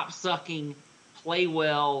 Stop sucking. Play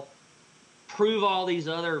well. Prove all these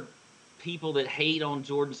other people that hate on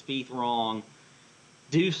Jordan Spieth wrong.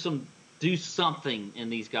 Do something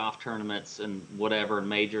in these golf tournaments and whatever, and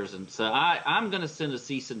majors. And so I'm going to send a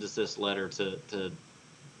cease and desist letter to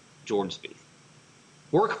Jordan Spieth.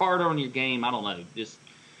 Work harder on your game. I don't know.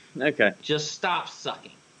 Just stop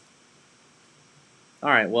sucking. All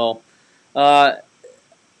right. Well,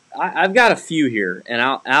 I've got a few here, and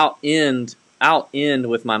I'll end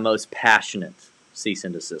with my most passionate cease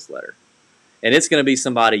and desist letter, and it's going to be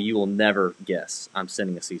somebody you will never guess I'm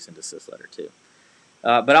sending a cease and desist letter to.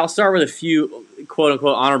 But I'll start with a few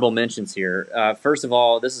quote-unquote honorable mentions here. First of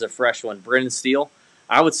all, this is a fresh one. Brendan Steele.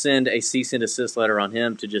 I would send a cease and desist letter on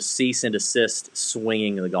him to just cease and desist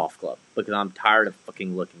swinging the golf club because I'm tired of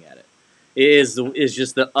fucking looking at it. It is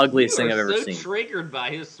just the ugliest thing I've ever seen. You are so triggered by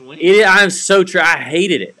his swing. I'm so I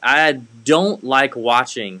hated it. I don't like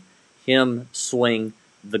watching him swing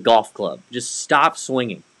the golf club. Just stop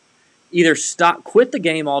swinging. Either quit the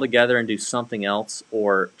game altogether and do something else,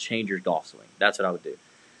 or change your golf swing. That's what I would do.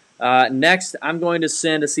 Next, I'm going to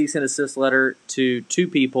send a cease and desist letter to two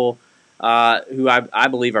people who I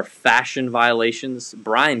believe are fashion violations.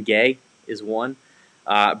 Brian Gay is one.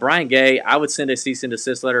 Brian Gay, I would send a cease and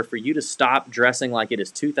desist letter for you to stop dressing like it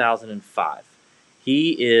is 2005.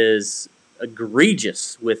 He is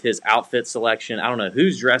egregious with his outfit selection. I don't know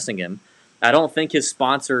who's dressing him. I don't think his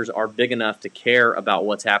sponsors are big enough to care about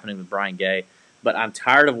what's happening with Brian Gay. But I'm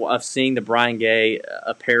tired of seeing the Brian Gay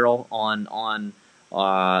apparel on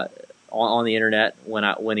the internet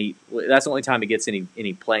when he. That's the only time he gets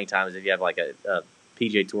any playing time is if you have like a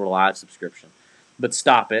PGA Tour Live subscription. But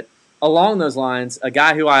stop it. Along those lines, a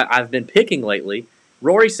guy who I've been picking lately,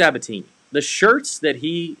 Rory Sabatini. The shirts that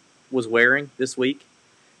he was wearing this week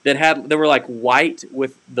that were like white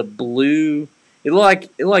with the blue. It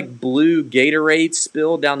looked like blue Gatorade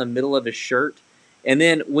spilled down the middle of his shirt. And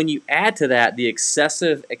then when you add to that the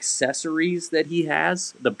excessive accessories that he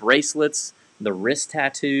has, the bracelets, the wrist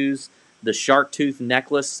tattoos, the shark tooth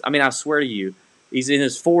necklace. I mean, I swear to you, he's in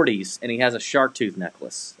his 40s and he has a shark tooth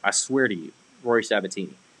necklace. I swear to you, Rory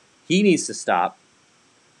Sabatini. He needs to stop.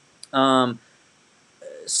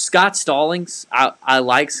 Scott Stallings. I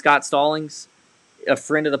like Scott Stallings, a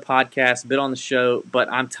friend of the podcast, been on the show,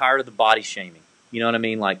 but I'm tired of the body shaming. You know what I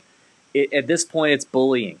mean? Like, at this point, it's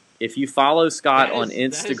bullying. If you follow Scott on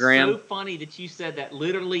Instagram... That is so funny that you said that.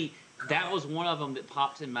 Literally, that was one of them that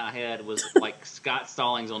popped in my head was, like, Scott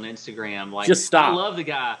Stallings on Instagram. Like, just stop. I love the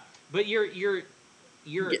guy, but you're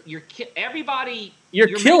everybody... You're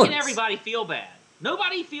making everybody feel bad.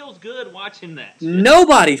 Nobody feels good watching that shit.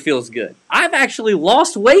 Nobody feels good. I've actually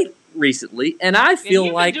lost weight recently, and I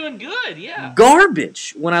feel like doing good, yeah.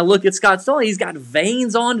 Garbage when I look at Scott Stallings. He's got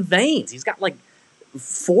veins on veins. He's got like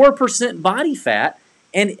 4% body fat,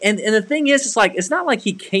 and the thing is, it's not like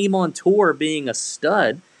he came on tour being a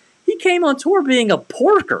stud. He came on tour being a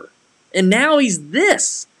porker, and now he's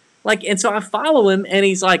this. And so I follow him, and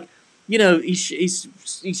he's like, he's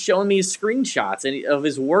showing me his screenshots of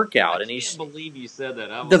his workout, and I can't believe you said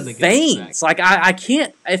that. The veins. I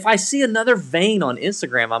can't. If I see another vein on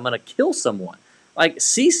Instagram, I'm gonna kill someone.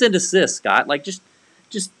 Cease and desist, Scott.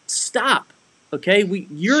 Just stop. Okay,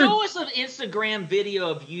 show us an Instagram video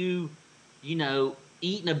of you,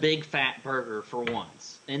 eating a big fat burger for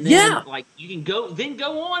once, And then, like, you can go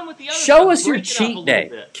on with the other Show stuff. us your Break it up a cheat little day.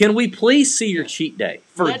 bit. Can we please see your cheat day?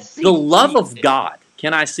 For Let's see the the love cheat of day. God,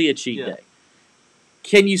 can I see a cheat day?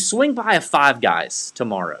 Can you swing by a Five Guys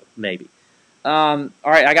tomorrow, maybe? All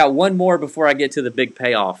right, I got one more before I get to the big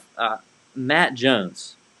payoff. Matt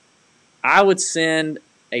Jones. I would send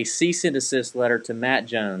a cease and desist letter to Matt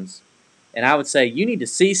Jones, and I would say, you need to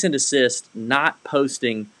cease and desist not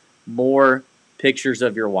posting more pictures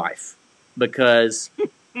of your wife, because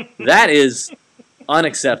that is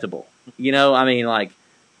unacceptable. You know, I mean, like,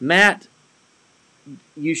 Matt,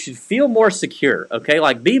 you should feel more secure, okay?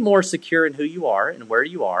 Like, be more secure in who you are and where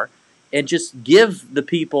you are, and just give the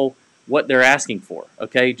people what they're asking for,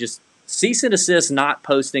 okay? Just cease and desist not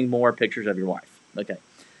posting more pictures of your wife, okay?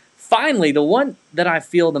 Finally, the one that I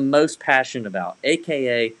feel the most passionate about,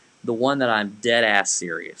 a.k.a. the one that I'm dead-ass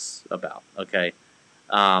serious about, okay?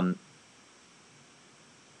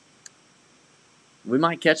 We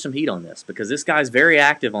might catch some heat on this, because this guy's very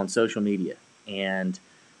active on social media, and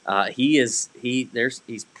he's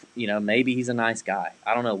maybe he's a nice guy.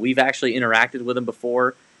 I don't know. We've actually interacted with him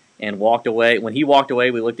before and walked away. When he walked away,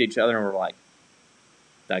 we looked at each other and were like,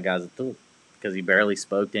 that guy's a fool, because he barely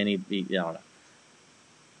spoke to any. I don't know.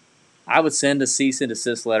 I would send a cease and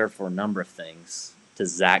desist letter for a number of things to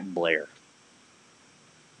Zach Blair.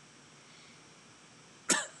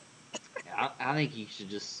 I think you should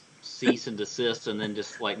just cease and desist, and then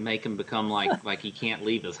just like make him become like he can't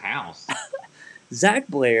leave his house. Zach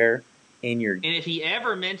Blair and if he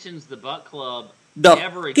ever mentions the Butt Club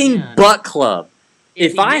ever again, fucking Butt Club.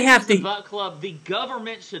 If I have the Butt Club, the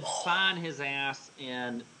government should fine his ass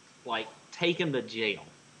and like take him to jail.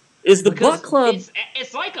 Is the Butt Club?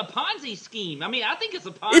 It's like a Ponzi scheme. I mean, I think it's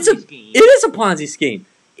a Ponzi scheme. It is a Ponzi scheme.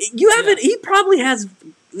 You haven't. He probably has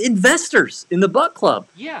investors in the Butt Club.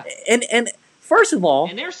 Yeah. And first of all,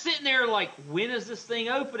 and they're sitting there like, when is this thing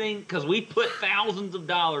opening? Because we put thousands of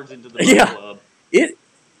dollars into the Butt Club.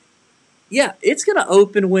 It's going to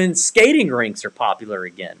open when skating rinks are popular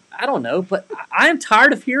again. I don't know, but I am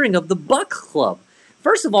tired of hearing of the Butt Club.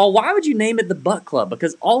 First of all, why would you name it the Butt Club?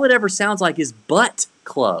 Because all it ever sounds like is Butt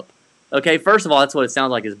Club. Okay, first of all, that's what it sounds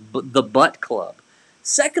like, is the Butt Club.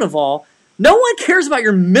 Second of all, no one cares about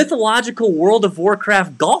your mythological World of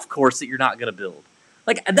Warcraft golf course that you're not going to build.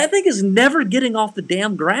 Like, that thing is never getting off the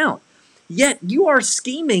damn ground. Yet, you are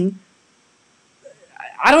scheming,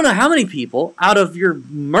 I don't know how many people, out of your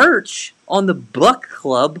merch on the Buck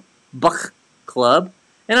Club,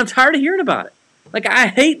 and I'm tired of hearing about it. Like, I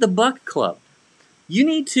hate the Buck Club. You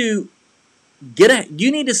need to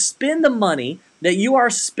spend the money that you are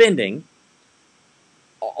spending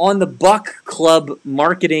on the Buck Club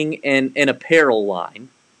marketing and apparel line.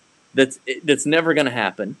 That's never going to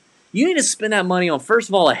happen. You need to spend that money on, first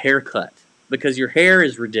of all, a haircut, because your hair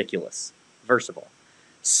is ridiculous, first of all.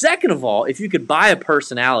 Second of all, if you could buy a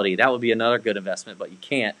personality, that would be another good investment, but you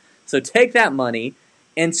can't. So take that money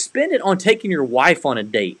and spend it on taking your wife on a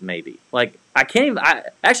date, maybe. Like, I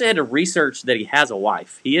actually had to research that he has a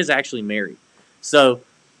wife. He is actually married. So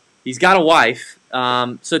he's got a wife.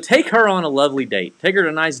 So take her on a lovely date. Take her to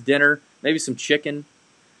a nice dinner, maybe some chicken,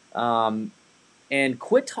 and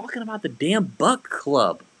quit talking about the damn Buck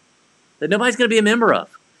Club that nobody's going to be a member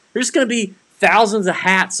of. There's just going to be thousands of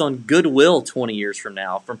hats on Goodwill 20 years from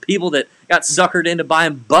now from people that got suckered into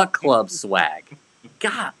buying Buck Club swag.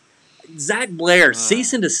 God, Zach Blair,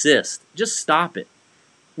 cease and desist. Just stop it.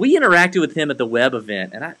 We interacted with him at the web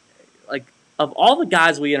event, and of all the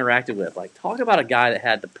guys we interacted with, like, talk about a guy that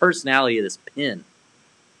had the personality of this pin,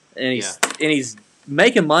 and he's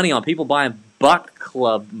making money on people buying Buck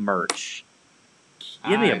Club merch.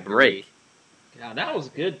 Give me a break. Yeah, that was a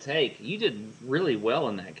good take. You did really well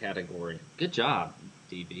in that category. Good job,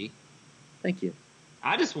 DB. Thank you.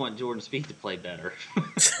 I just want Jordan Spieth to play better.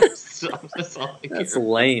 So, that's all I care. That's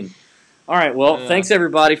lame. All right, well, thanks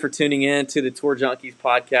everybody for tuning in to the Tour Junkies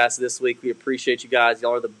podcast this week. We appreciate you guys.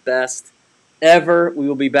 Y'all are the best ever. We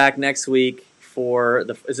will be back next week for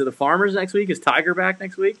is it the Farmers next week? Is Tiger back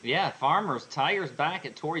next week? Yeah, Farmers. Tiger's back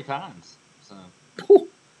at Torrey Pines. So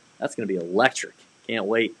that's going to be electric. Can't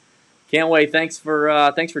wait. Can't wait. Thanks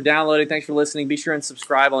for downloading. Thanks for listening. Be sure and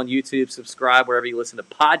subscribe on YouTube. Subscribe wherever you listen to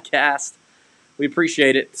podcasts. We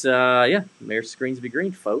appreciate it. Yeah, may your screens be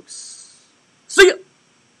green, folks. See ya.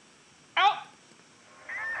 Out.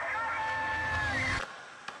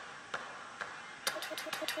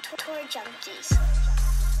 Tour Junkies.